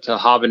down to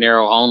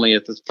habanero only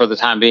for the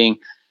time being.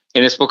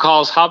 And it's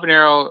because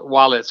habanero,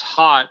 while it's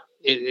hot,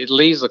 it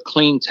leaves a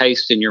clean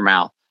taste in your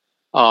mouth.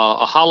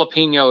 A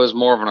jalapeno is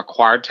more of an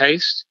acquired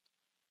taste.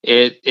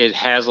 It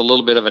has a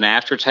little bit of an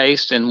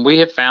aftertaste, and we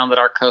have found that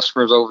our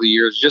customers over the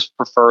years just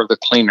prefer the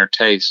cleaner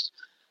taste.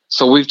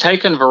 So we've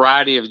taken a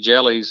variety of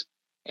jellies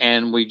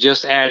and we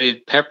just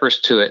added peppers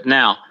to it.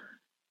 Now,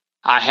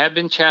 I have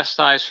been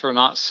chastised for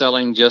not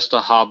selling just a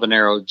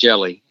habanero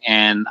jelly.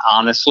 And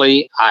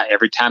honestly,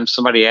 every time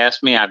somebody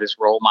asks me, I just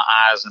roll my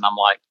eyes and I'm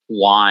like,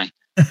 why?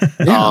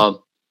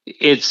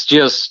 It's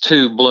just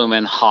too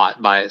blooming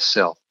hot by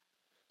itself.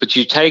 But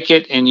you take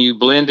it and you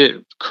blend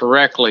it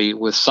correctly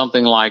with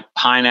something like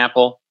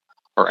pineapple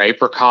or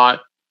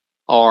apricot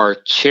or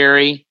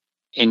cherry,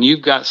 and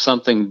you've got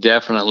something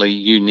definitely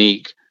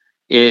unique.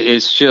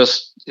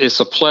 It's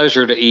a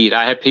pleasure to eat.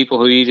 I have people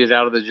who eat it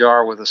out of the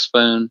jar with a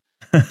spoon,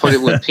 put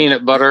it with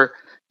peanut butter,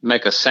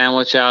 make a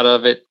sandwich out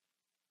of it.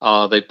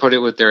 They put it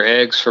with their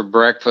eggs for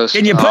breakfast.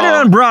 And you put it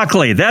on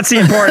broccoli. That's the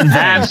important thing.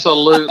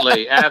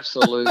 Absolutely.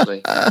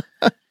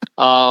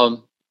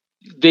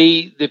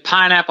 The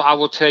pineapple, I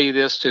will tell you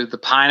this too. The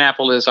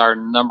pineapple is our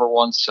number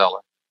one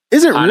seller.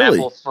 Is it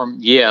pineapple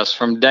really?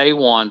 From day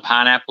one,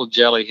 pineapple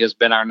jelly has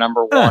been our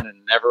number one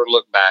and never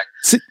looked back.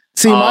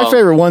 See, my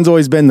favorite one's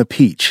always been the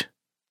peach.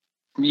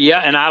 Yeah,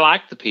 and I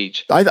like the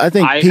peach. I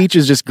think peach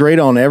is just great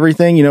on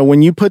everything.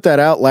 When you put that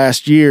out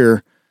last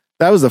year,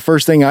 that was the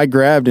first thing I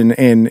grabbed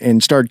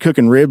and started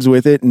cooking ribs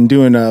with it and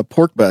doing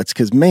pork butts.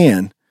 Because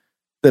man,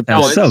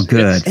 it's so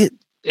good.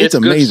 It's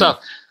amazing good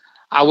stuff.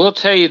 I will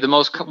tell you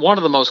one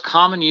of the most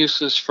common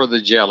uses for the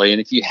jelly,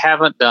 and if you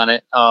haven't done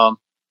it,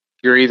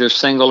 you're either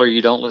single or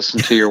you don't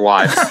listen to your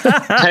wife.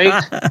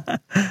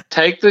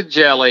 Take the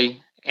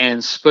jelly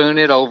and spoon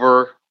it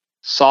over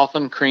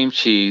softened cream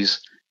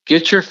cheese.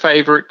 Get your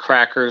favorite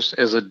crackers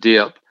as a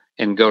dip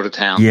and go to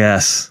town.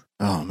 Yes.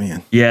 Oh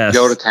man. Yes.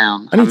 Go to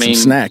town. I need some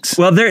snacks.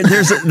 Well,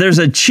 there's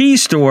a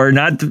cheese store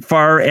not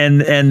far,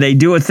 and they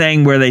do a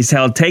thing where they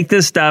sell, take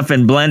this stuff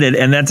and blend it,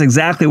 and that's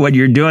exactly what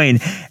you're doing.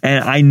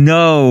 And I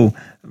know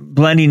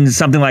blending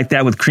something like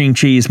that with cream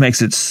cheese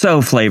makes it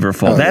so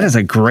flavorful. That is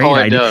a great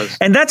idea. Does.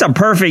 And that's a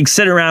perfect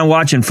sit around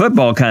watching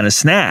football kind of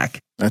snack.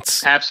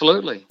 That's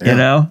absolutely.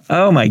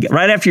 Oh my God.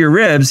 Right after your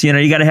ribs,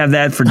 you got to have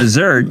that for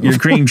dessert, your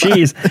cream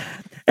cheese.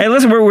 Hey,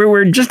 listen,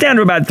 we're just down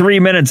to about 3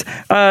 minutes.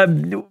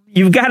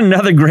 You've got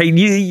another great,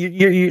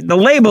 the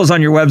labels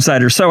on your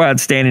website are so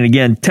outstanding.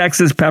 Again,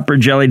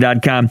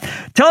 TexasPepperJelly.com.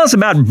 Tell us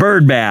about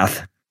Bird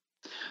Bath.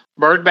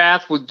 Bird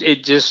Bath,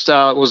 it just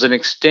was an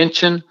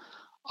extension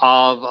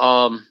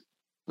of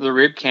the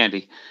rib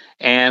candy.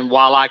 And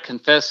while I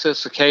confess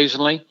this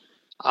occasionally,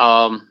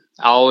 I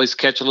always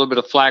catch a little bit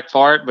of flack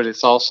for it, but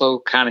it's also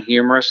kind of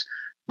humorous.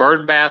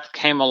 Bird bath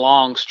came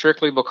along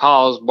strictly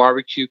because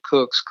barbecue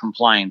cooks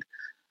complained.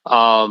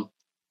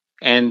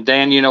 And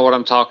Dan, you know what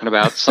I'm talking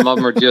about. Some of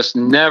them are just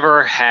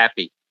never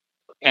happy.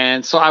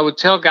 And so I would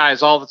tell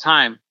guys all the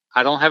time,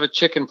 I don't have a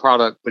chicken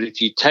product, but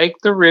if you take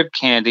the rib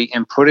candy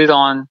and put it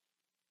on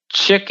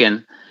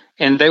chicken,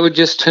 and they would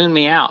just tune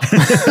me out.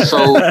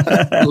 So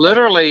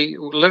literally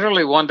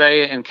one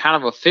day in kind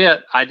of a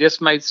fit, I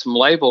just made some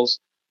labels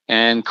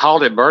and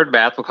called it bird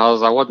bath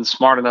because I wasn't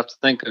smart enough to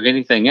think of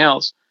anything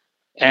else,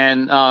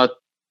 and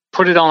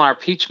put it on our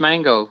peach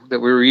mango that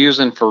we were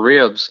using for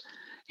ribs.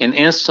 And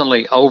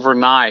instantly,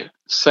 overnight,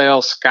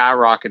 sales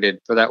skyrocketed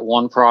for that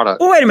one product.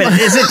 Wait a minute.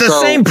 Is it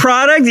the same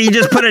product? You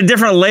just put a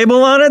different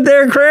label on it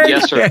there, Craig?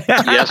 Yes, sir.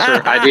 Yes,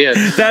 sir. I did.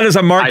 That is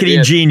a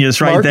marketing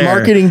genius right there.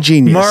 Marketing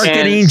genius.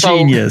 Marketing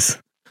genius.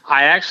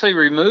 I actually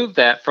removed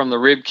that from the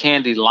rib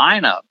candy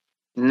lineup.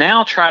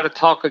 Now try to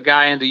talk a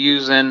guy into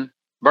using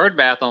bird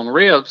bath on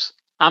ribs.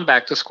 I'm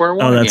back to square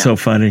one. Oh, that's again. so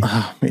funny.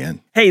 Oh,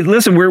 man. Hey,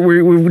 listen,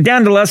 we're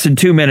down to less than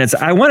 2 minutes.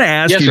 I want to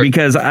ask you sir.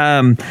 because,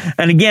 and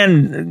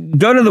again,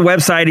 go to the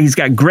website. He's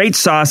got great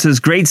sauces,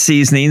 great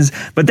seasonings,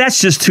 but that's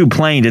just too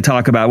plain to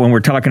talk about when we're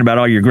talking about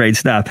all your great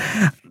stuff.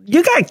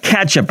 You got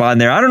ketchup on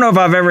there. I don't know if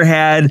I've ever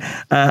had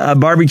a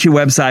barbecue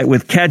website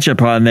with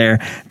ketchup on there.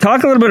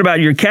 Talk a little bit about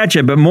your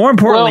ketchup, but more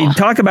importantly,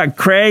 talk about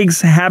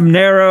Craig's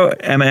habanero.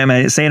 Am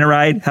I saying it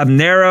right?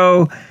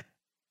 Habanero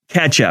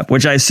ketchup,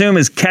 which I assume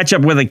is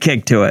ketchup with a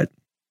kick to it.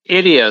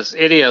 It is.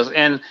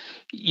 And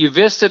you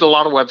visited a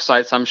lot of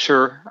websites, I'm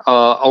sure,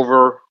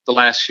 over the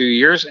last few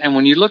years. And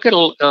when you look at a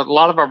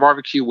lot of our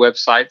barbecue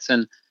websites,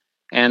 and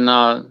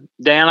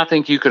Dan, I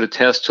think you could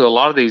attest to a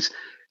lot of these,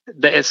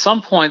 at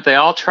some point, they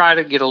all try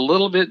to get a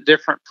little bit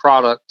different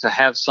product to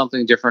have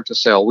something different to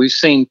sell. We've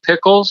seen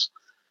pickles.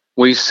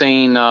 We've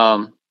seen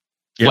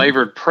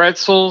flavored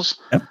pretzels.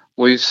 Yep.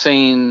 We've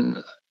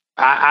seen,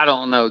 I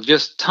don't know,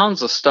 just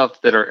tons of stuff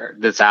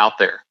that's out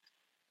there.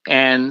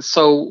 And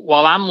so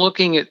while I'm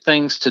looking at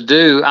things to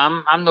do,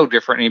 I'm no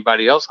different than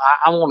anybody else.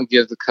 I want to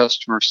give the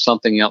customer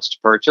something else to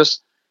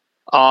purchase.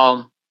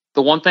 The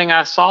one thing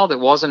I saw that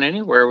wasn't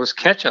anywhere was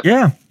ketchup.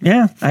 Yeah.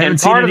 I haven't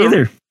seen it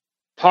either.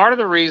 Part of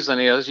the reason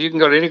is you can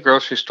go to any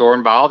grocery store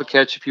and buy all the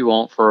ketchup you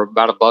want for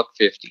about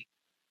 $1.50.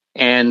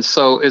 And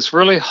so it's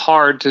really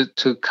hard to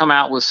come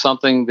out with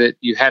something that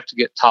you have to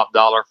get top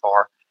dollar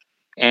for.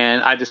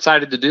 And I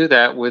decided to do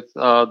that with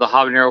the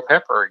habanero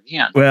pepper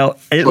again. Well,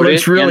 it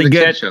looks really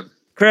good. Ketchup.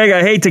 Craig,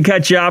 I hate to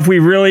cut you off. We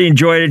really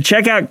enjoyed it.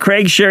 Check out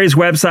Craig Sharry's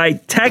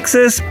website,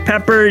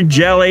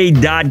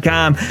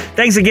 TexasPepperJelly.com.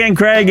 Thanks again,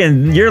 Craig,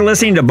 and you're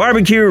listening to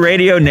Barbecue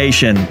Radio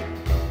Nation.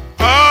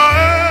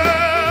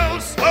 Oh,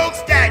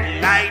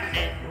 smokestack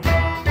lightning.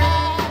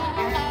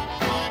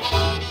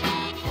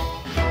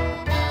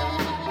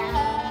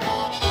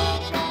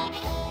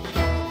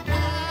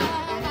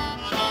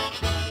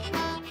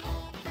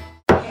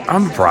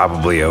 I'm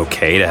probably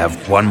okay to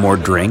have one more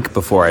drink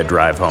before I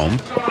drive home.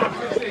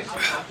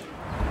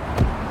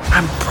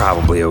 I'm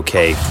probably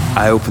okay.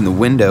 I open the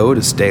window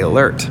to stay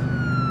alert.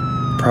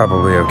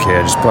 Probably okay.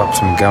 I just popped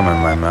some gum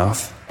in my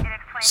mouth.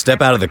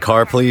 Step out of the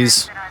car,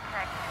 please.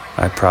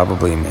 I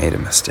probably made a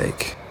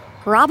mistake.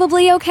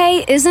 Probably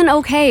okay isn't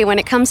okay when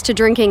it comes to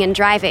drinking and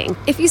driving.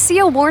 If you see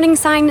a warning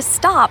sign,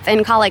 stop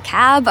and call a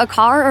cab, a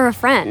car, or a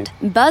friend.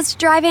 Buzzed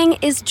driving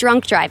is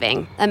drunk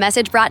driving. A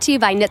message brought to you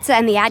by NHTSA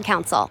and the Ad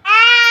Council.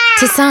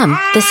 To some,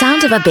 the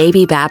sound of a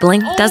baby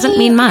babbling doesn't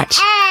mean much,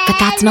 but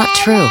that's not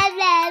true.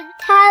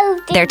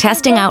 They're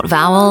testing out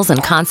vowels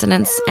and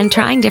consonants and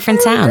trying different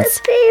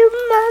sounds.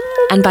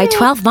 And by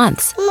 12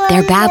 months,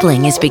 their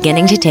babbling is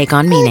beginning to take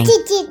on meaning,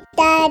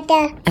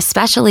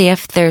 especially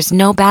if there's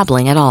no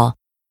babbling at all.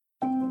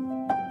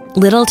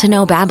 Little to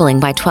no babbling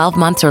by 12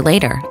 months or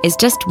later is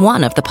just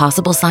one of the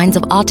possible signs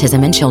of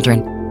autism in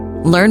children.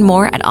 Learn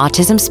more at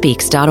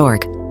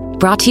autismspeaks.org.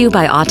 Brought to you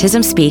by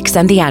Autism Speaks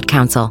and the Ad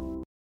Council.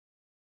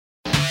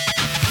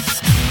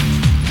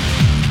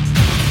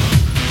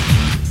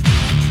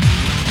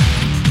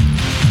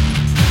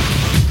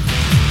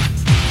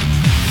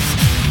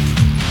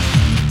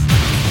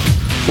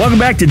 Welcome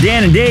back to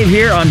Dan and Dave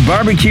here on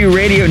Barbecue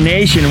Radio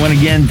Nation. I want to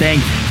again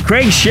thank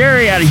Craig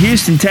Sharry out of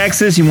Houston,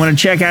 Texas. You want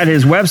to check out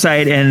his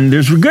website, and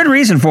there's a good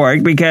reason for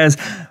it, because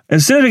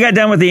as soon as we got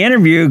done with the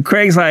interview,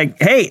 Craig's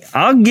like, hey,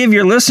 I'll give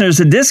your listeners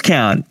a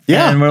discount.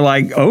 Yeah. And we're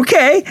like,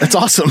 okay. That's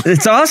awesome.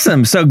 It's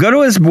awesome. So go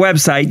to his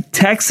website,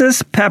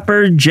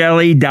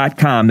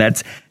 TexasPepperJelly.com.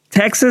 That's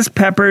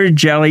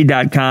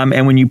TexasPepperJelly.com.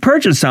 And when you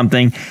purchase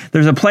something,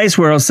 there's a place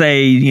where it'll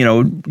say, do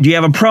you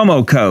have a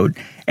promo code?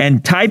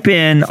 And type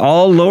in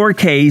all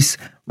lowercase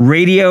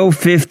Radio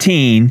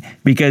 15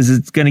 because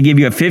it's going to give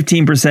you a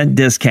 15%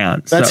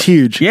 discount. That's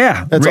huge.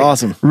 Yeah. That's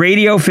awesome.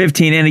 Radio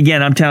 15. And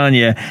again, I'm telling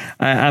you,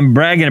 I'm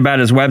bragging about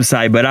his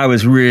website, but I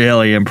was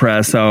really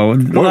impressed. So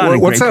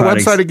what's that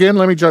website again?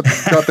 Let me jot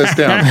this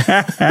down.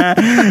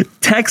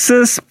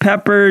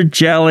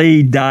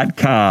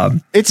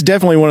 TexasPepperJelly.com. It's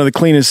definitely one of the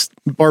cleanest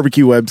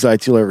barbecue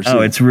websites you'll ever see.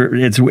 Oh, it's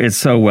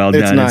so well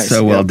done. Nice. It's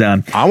so well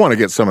done. I want to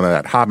get some of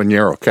that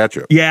habanero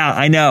ketchup. Yeah,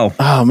 I know.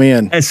 Oh,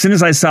 man. As soon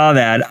as I saw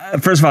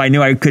that, first of all, I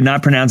knew I could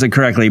not pronounce it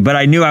correctly, but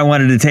I knew I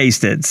wanted to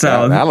taste it.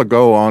 So that'll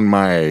go on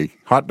my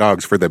hot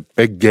dogs for the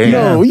big game.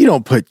 No, you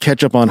don't put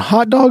ketchup on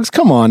hot dogs.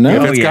 Come on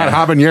now. If it's got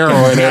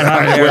habanero in it,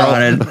 I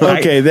will.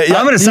 Okay,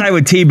 I'm going to side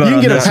with T-Bone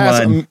on this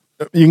one.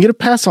 You can get a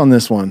pass on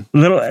this one.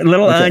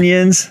 Little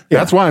onions. Yeah.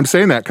 That's why I'm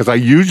saying that, because I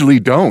usually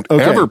don't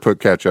ever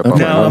put ketchup on my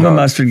hot I'm a dogs.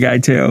 mustard guy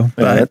too.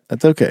 But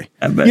that's okay.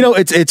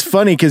 It's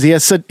funny because he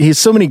has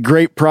so many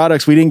great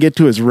products. We didn't get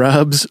to his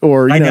rubs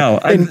or if you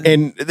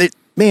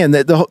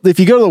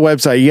go to the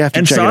website, you have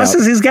to check sauces.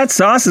 it out. He's got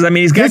sauces. I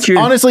mean, he's got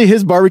honestly,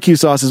 his barbecue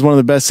sauce is one of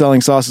the best selling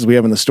sauces we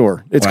have in the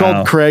store. It's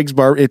called Craig's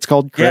It's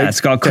called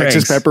Craig's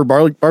Texas Pepper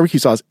barbecue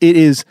sauce. It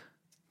is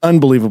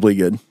unbelievably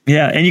good.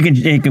 Yeah, and you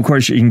can of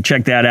course you can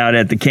check that out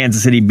at the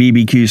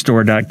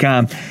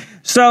KansasCityBBQstore.com.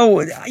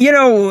 So,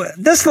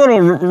 this little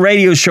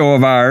radio show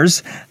of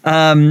ours,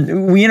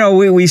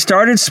 we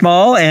started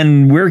small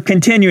and we're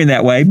continuing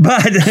that way,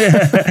 but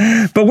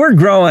we're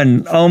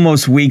growing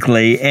almost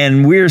weekly,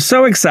 and we're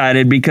so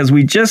excited because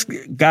we just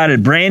got a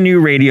brand new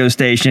radio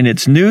station.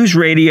 It's News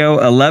Radio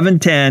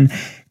 1110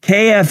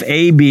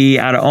 KFAB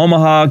out of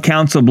Omaha,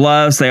 Council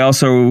Bluffs. They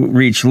also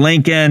reach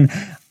Lincoln,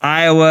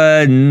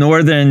 Iowa,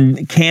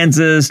 northern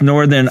Kansas,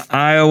 northern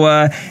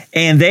Iowa,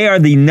 and they are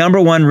the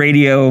number one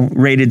radio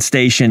rated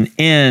station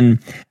in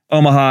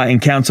Omaha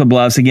and Council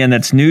Bluffs. Again,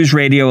 that's News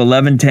Radio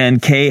 1110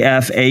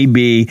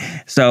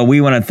 KFAB. So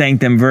we want to thank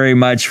them very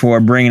much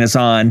for bringing us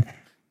on.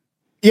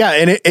 Yeah,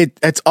 and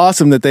it's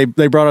awesome that they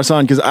brought us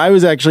on, because I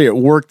was actually at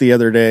work the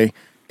other day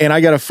and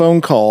I got a phone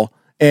call.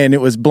 And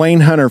it was Blaine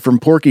Hunter from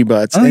Porky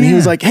Butts. He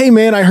was like, "Hey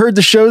man, I heard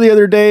the show the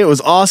other day. It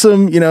was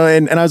awesome."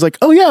 And I was like,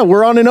 "Oh yeah,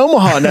 we're on in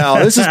Omaha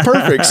now. This is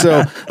perfect."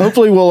 So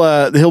hopefully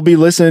he'll be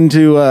listening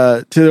to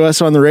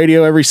us on the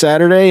radio every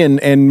Saturday,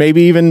 and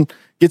maybe even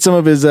get some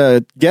of his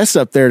guests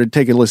up there to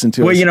take a listen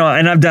to us. Well,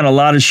 and I've done a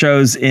lot of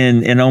shows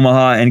in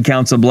Omaha and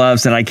Council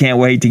Bluffs, and I can't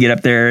wait to get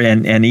up there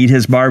and eat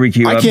his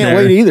barbecue. I can't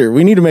wait either.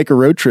 We need to make a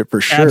road trip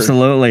for sure.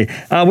 Absolutely.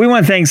 We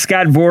want to thank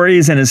Scott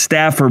Voorhees and his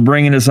staff for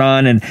bringing us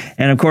on, and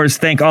of course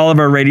thank all of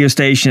our radio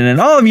station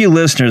and all of you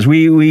listeners.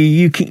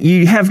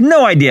 You have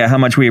no idea how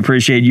much we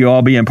appreciate you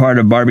all being part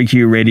of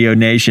Barbecue Radio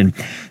Nation.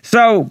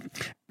 So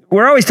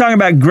we're always talking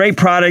about great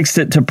products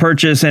to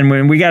purchase, and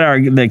when we got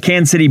the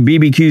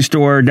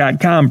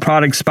KansasCityBBQstore.com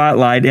product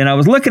spotlight, and I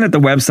was looking at the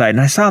website,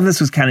 and I saw this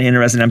was kind of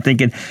interesting. I'm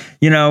thinking,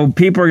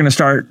 people are going to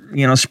start,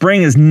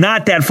 spring is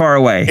not that far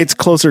away. It's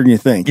closer than you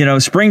think.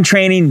 Spring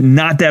training,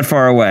 not that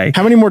far away.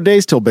 How many more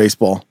days till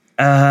baseball?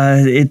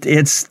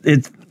 It's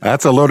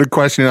That's a loaded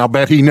question. I'll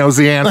bet he knows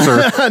the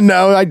answer.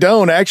 No, I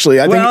don't actually.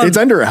 I think it's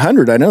under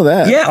 100. I know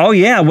that. Yeah. Oh,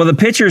 yeah. Well, the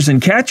pitchers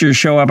and catchers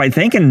show up, I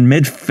think, in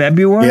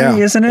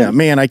mid-February, isn't it? Yeah.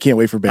 Man, I can't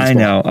wait for baseball. I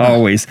know,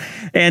 always.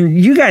 And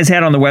you guys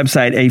had on the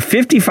website a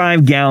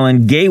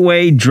 55-gallon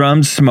Gateway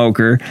drum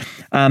smoker.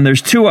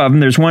 There's two of them.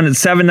 There's one at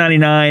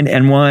 $7.99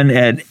 and one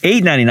at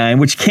 $8.99,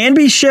 which can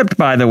be shipped,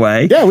 by the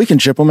way. Yeah, we can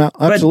ship them out.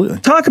 Absolutely.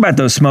 But talk about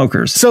those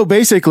smokers. So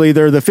basically,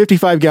 they're the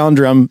 55-gallon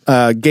drum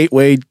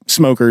Gateway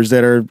smokers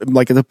that are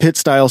like the pit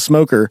style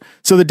smoker.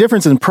 So the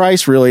difference in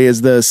price really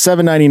is the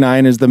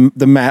 $7.99 is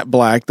the matte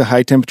black, the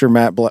high temperature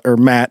matte or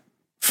matte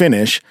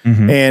finish,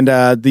 and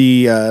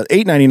the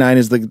 $8.99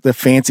 is the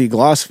fancy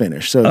gloss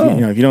finish. So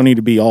if you don't need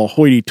to be all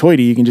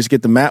hoity-toity, you can just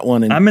get the matte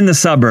one. And I'm in the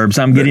suburbs.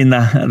 I'm getting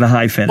the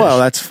high finish. Well,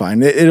 that's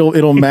fine.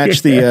 It'll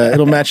match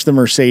the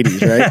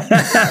Mercedes, right?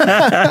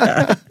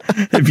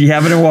 If you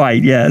have it in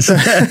white, yes.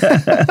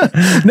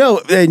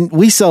 No, and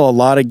we sell a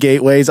lot of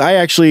Gateways. I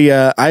actually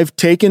I've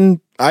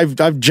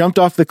jumped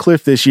off the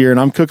cliff this year, and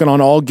I'm cooking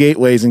on all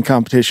Gateways in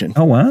competition.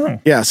 Oh wow!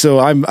 Yeah, so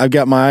I've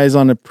got my eyes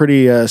on a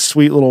pretty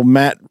sweet little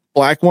matte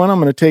black one I'm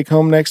going to take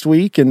home next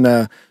week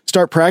and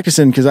start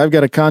practicing, because I've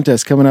got a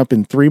contest coming up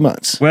in 3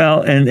 months.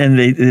 Well, and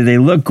they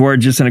look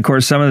gorgeous. And of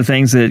course, some of the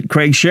things that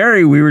Craig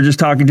Sherry we were just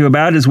talking to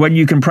about is what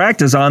you can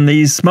practice on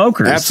these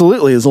smokers.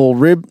 Absolutely. There's little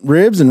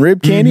ribs and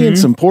rib candy and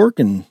some pork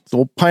and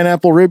little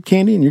pineapple rib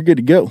candy, and you're good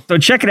to go. So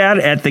check it out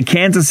at the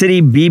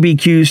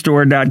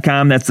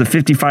KansasCityBBQstore.com. That's the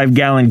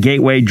 55-gallon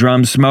Gateway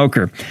drum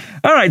smoker.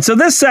 All right. So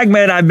this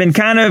segment, I've been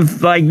kind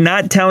of like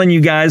not telling you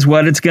guys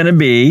what it's going to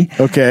be.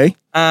 Okay.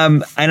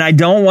 And I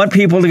don't want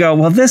people to go,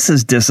 well, this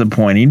is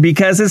disappointing,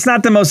 because it's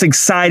not the most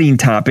exciting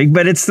topic,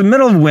 but it's the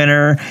middle of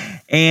winter.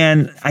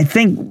 And I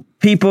think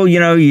people,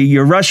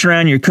 you're rushing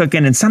around, you're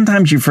cooking, and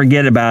sometimes you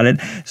forget about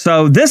it.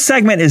 So this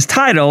segment is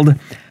titled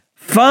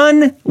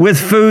Fun with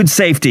Food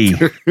Safety.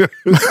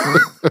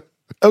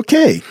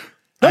 Okay.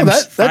 No,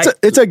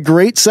 it's a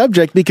great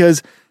subject,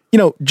 because,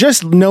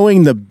 just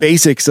knowing the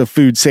basics of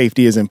food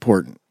safety is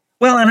important.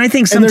 Well, and I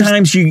think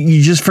sometimes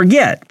you just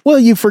forget. Well,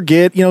 you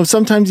forget.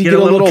 Sometimes you get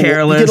a little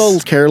careless. You get a little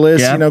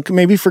careless. Yep.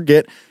 Maybe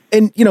forget.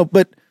 And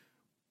but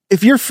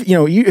if you're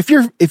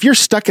if you're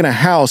stuck in a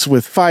house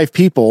with 5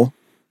 people,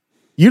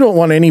 you don't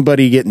want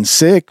anybody getting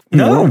sick.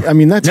 No, I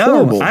mean that's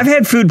horrible. I've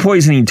had food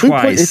poisoning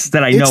twice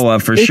that I know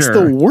of for sure. It's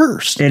the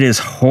worst. It is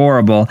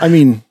horrible. I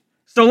mean.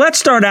 So let's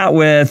start out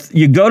with,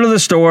 you go to the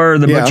store,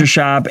 the butcher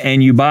shop,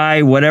 and you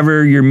buy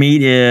whatever your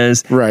meat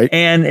is. Right.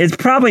 And it's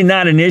probably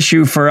not an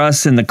issue for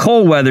us in the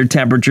cold weather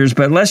temperatures,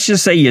 but let's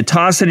just say you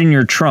toss it in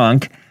your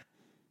trunk.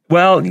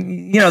 Well,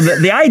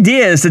 the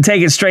idea is to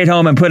take it straight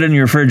home and put it in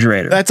your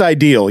refrigerator. That's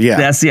ideal, yeah.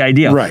 That's the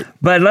ideal. Right.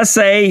 But let's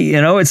say,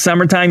 it's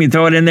summertime, you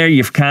throw it in there,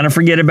 you kind of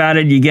forget about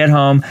it, you get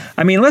home.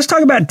 I mean, let's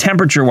talk about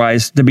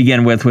temperature-wise to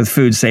begin with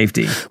food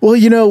safety. Well,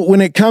 when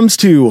it comes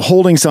to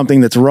holding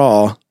something that's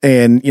raw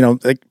and,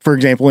 like for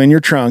example, in your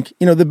trunk,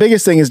 the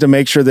biggest thing is to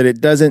make sure that it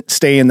doesn't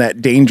stay in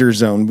that danger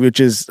zone, which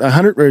is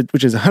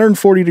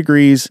 140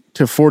 degrees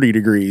to 40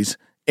 degrees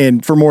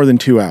and for more than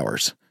 2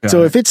 hours.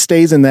 So if it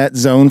stays in that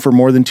zone for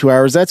more than 2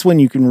 hours, that's when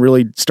you can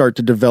really start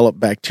to develop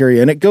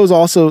bacteria. And it goes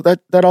also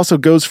that also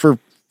goes for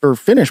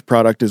finished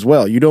product as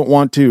well. You don't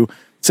want to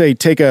say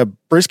take a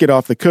brisket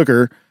off the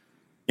cooker,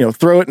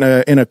 throw it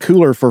in a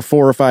cooler for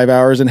 4 or 5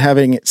 hours and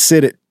having it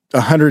sit at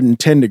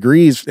 110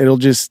 degrees. It'll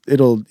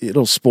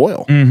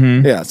spoil.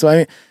 Mm-hmm. Yeah.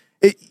 So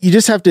you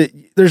just have to.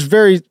 There's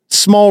very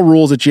small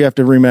rules that you have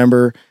to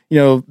remember.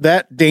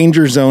 That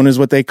danger zone is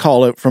what they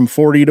call it, from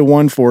 40 to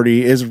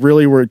 140 is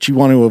really what you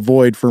want to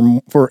avoid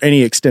for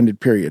any extended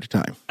period of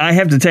time. I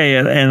have to tell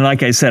you, and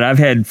like I said, I've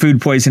had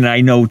food poisoning, I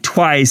know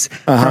twice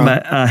from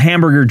a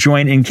hamburger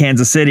joint in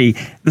Kansas City.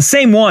 The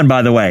same one,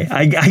 by the way.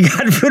 I got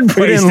food poisoning.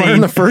 You didn't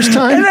learn the first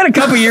time? And then a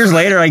couple years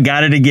later, I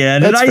got it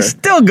again. That's and I fair.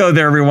 still go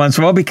there every once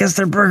in a while because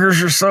their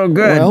burgers are so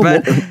good.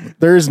 Well,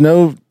 there's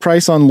no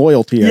price on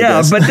loyalty, I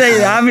guess. But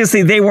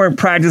they weren't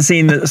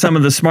practicing some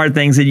of the smart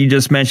things that you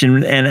just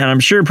mentioned, and I'm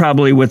sure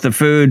probably with the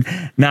food,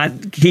 not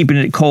keeping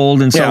it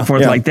cold and so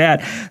forth like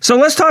that. So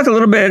let's talk a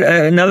little bit,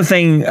 another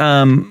thing,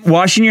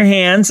 washing your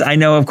hands. I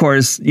know, of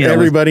course,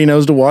 everybody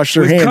knows to wash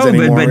their hands COVID,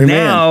 anymore. But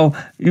now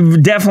you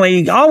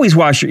definitely always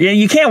wash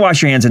you can't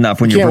wash your hands enough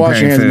when you're preparing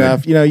food. You can't wash your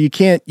hands enough.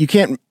 You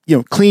can't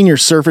clean your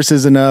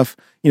surfaces enough.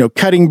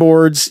 Cutting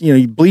boards,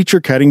 you bleach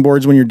your cutting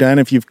boards when you're done.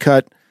 If you've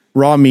cut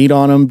raw meat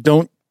on them,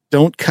 don't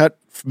cut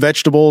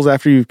vegetables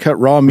after you've cut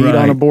raw meat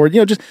on a board.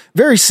 Just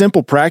very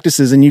simple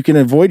practices, and you can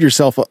avoid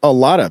yourself a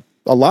lot of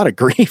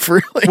grief,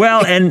 really.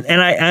 Well,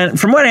 and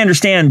from what I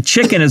understand,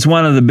 chicken is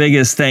one of the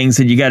biggest things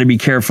that you got to be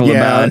careful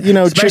about,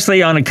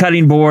 especially on a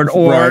cutting board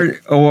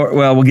or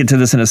we'll get to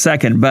this in a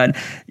second, but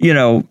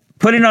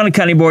put it on a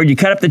cutting board, you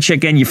cut up the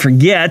chicken, you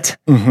forget,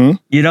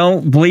 you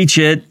don't bleach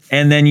it,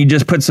 and then you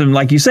just put some,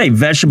 like you say,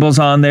 vegetables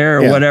on there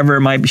or whatever.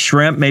 It might be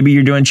shrimp. Maybe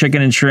you're doing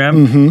chicken and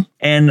shrimp.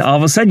 And all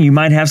of a sudden you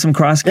might have some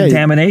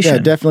cross-contamination. Yeah,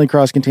 definitely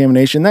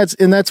cross-contamination.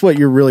 That's what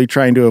you're really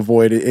trying to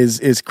avoid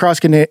is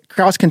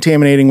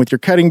cross-contaminating with your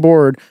cutting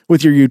board,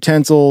 with your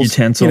utensils.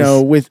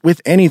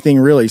 With anything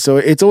really. So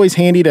it's always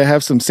handy to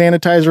have some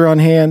sanitizer on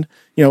hand.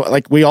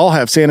 Like we all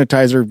have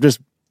sanitizer just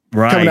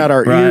coming out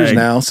our ears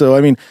now. So,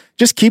 I mean,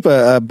 just keep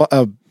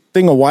a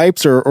thing of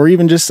wipes or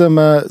even just some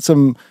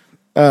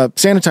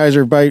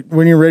sanitizer by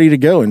when you're ready to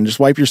go and just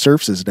wipe your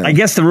surfaces down. I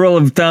guess the rule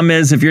of thumb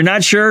is if you're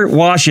not sure,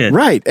 wash it.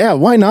 Right. Yeah.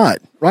 Why not?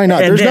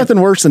 There's nothing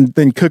worse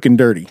than cooking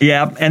dirty.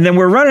 Yeah. And then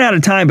we're running out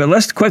of time, but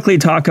let's quickly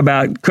talk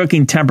about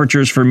cooking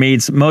temperatures for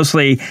meats.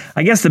 Mostly,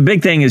 I guess the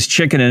big thing is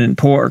chicken and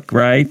pork,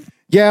 right?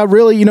 Yeah,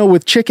 really.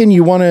 With chicken,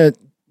 you want to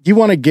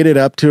get it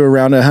up to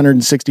around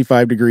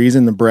 165 degrees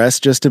in the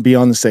breast just to be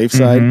on the safe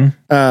side.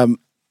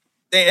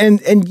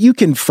 And you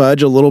can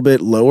fudge a little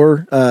bit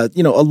lower. A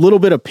little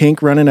bit of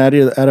pink running out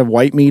of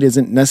white meat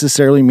isn't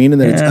necessarily meaning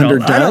that it's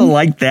underdone. I don't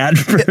like that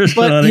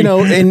personally.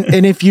 But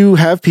and if you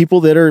have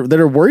people that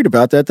are worried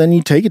about that, then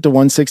you take it to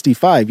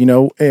 165.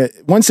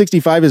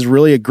 165 is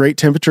really a great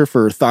temperature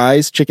for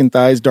thighs, chicken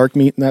thighs, dark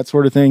meat, and that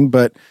sort of thing.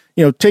 But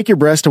take your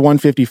breast to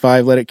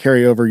 155, let it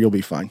carry over, you'll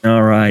be fine.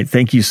 All right.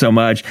 Thank you so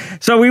much.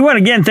 So we want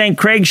to again thank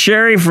Craig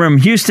Sharry from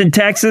Houston,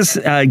 Texas.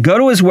 Go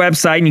to his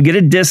website and you get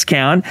a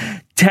discount.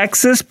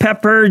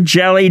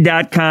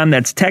 TexasPepperJelly.com.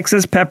 That's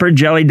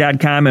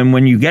TexasPepperJelly.com. And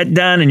when you get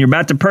done and you're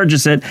about to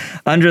purchase it,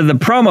 under the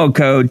promo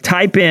code,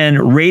 type in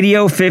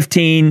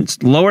Radio15,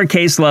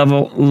 lowercase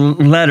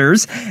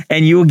letters,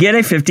 and you will get a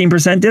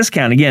 15%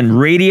 discount. Again,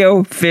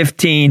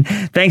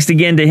 Radio15. Thanks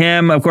again to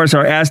him. Of course,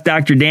 our Ask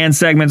Dr. Dan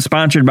segment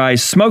sponsored by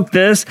Smoke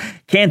This,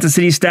 Kansas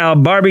City style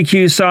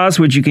barbecue sauce,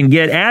 which you can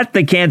get at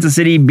the Kansas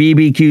City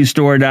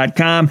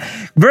BBQstore.com.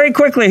 Very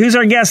quickly, who's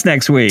our guest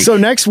next week? So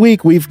next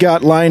week, we've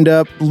got lined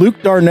up Luke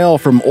Darnell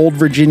from Old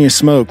Virginia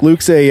Smoke.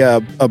 Luke's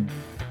a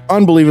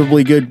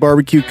unbelievably good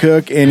barbecue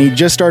cook, and he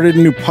just started a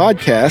new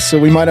podcast, so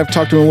we might have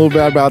talked to him a little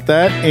bit about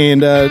that,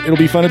 and it'll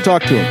be fun to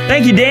talk to him.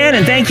 Thank you, Dan,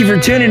 and thank you for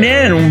tuning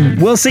in,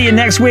 and we'll see you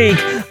next week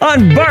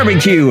on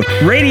Barbecue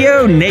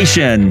Radio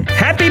Nation.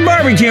 Happy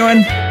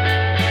barbecuing!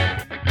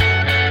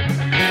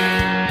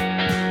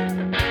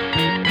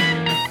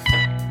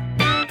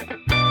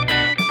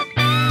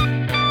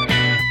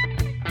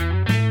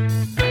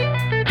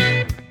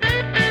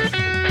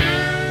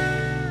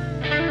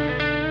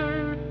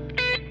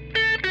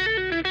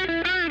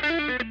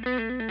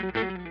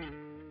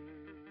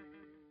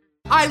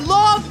 I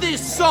love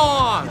this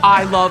song.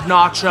 I love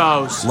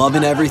nachos.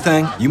 Loving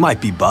everything? You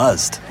might be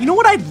buzzed. You know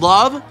what I'd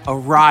love? A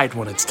ride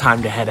when it's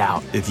time to head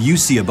out. If you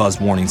see a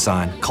buzzed warning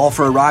sign, call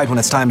for a ride when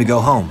it's time to go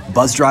home.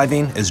 Buzz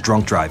driving is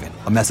drunk driving.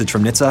 A message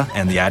from NHTSA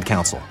and the Ad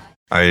Council.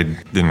 I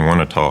didn't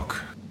want to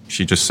talk.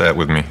 She just sat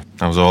with me.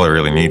 That was all I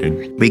really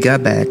needed. We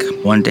got back.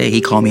 One day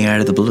he called me out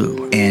of the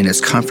blue, and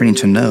it's comforting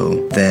to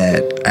know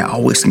that I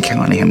always can count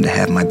on him to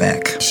have my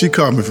back. She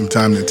called me from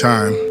time to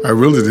time. I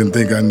really didn't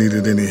think I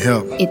needed any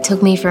help. It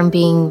took me from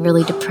being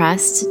really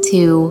depressed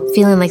to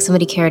feeling like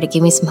somebody cared. It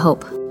gave me some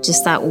hope.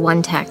 Just that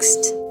one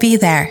text. Be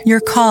there.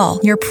 Your call,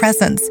 your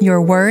presence,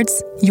 your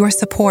words, your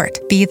support.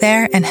 Be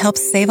there and help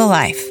save a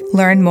life.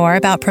 Learn more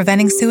about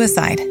preventing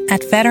suicide at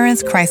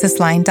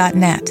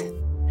veteranscrisisline.net.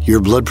 Your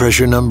blood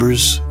pressure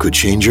numbers could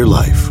change your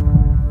life.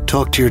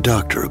 Talk to your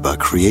doctor about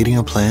creating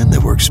a plan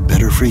that works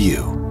better for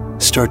you.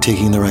 Start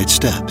taking the right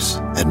steps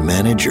at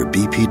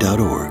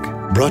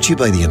manageyourbp.org. Brought to you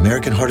by the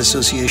American Heart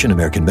Association,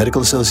 American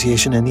Medical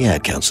Association, and the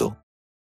Ad Council.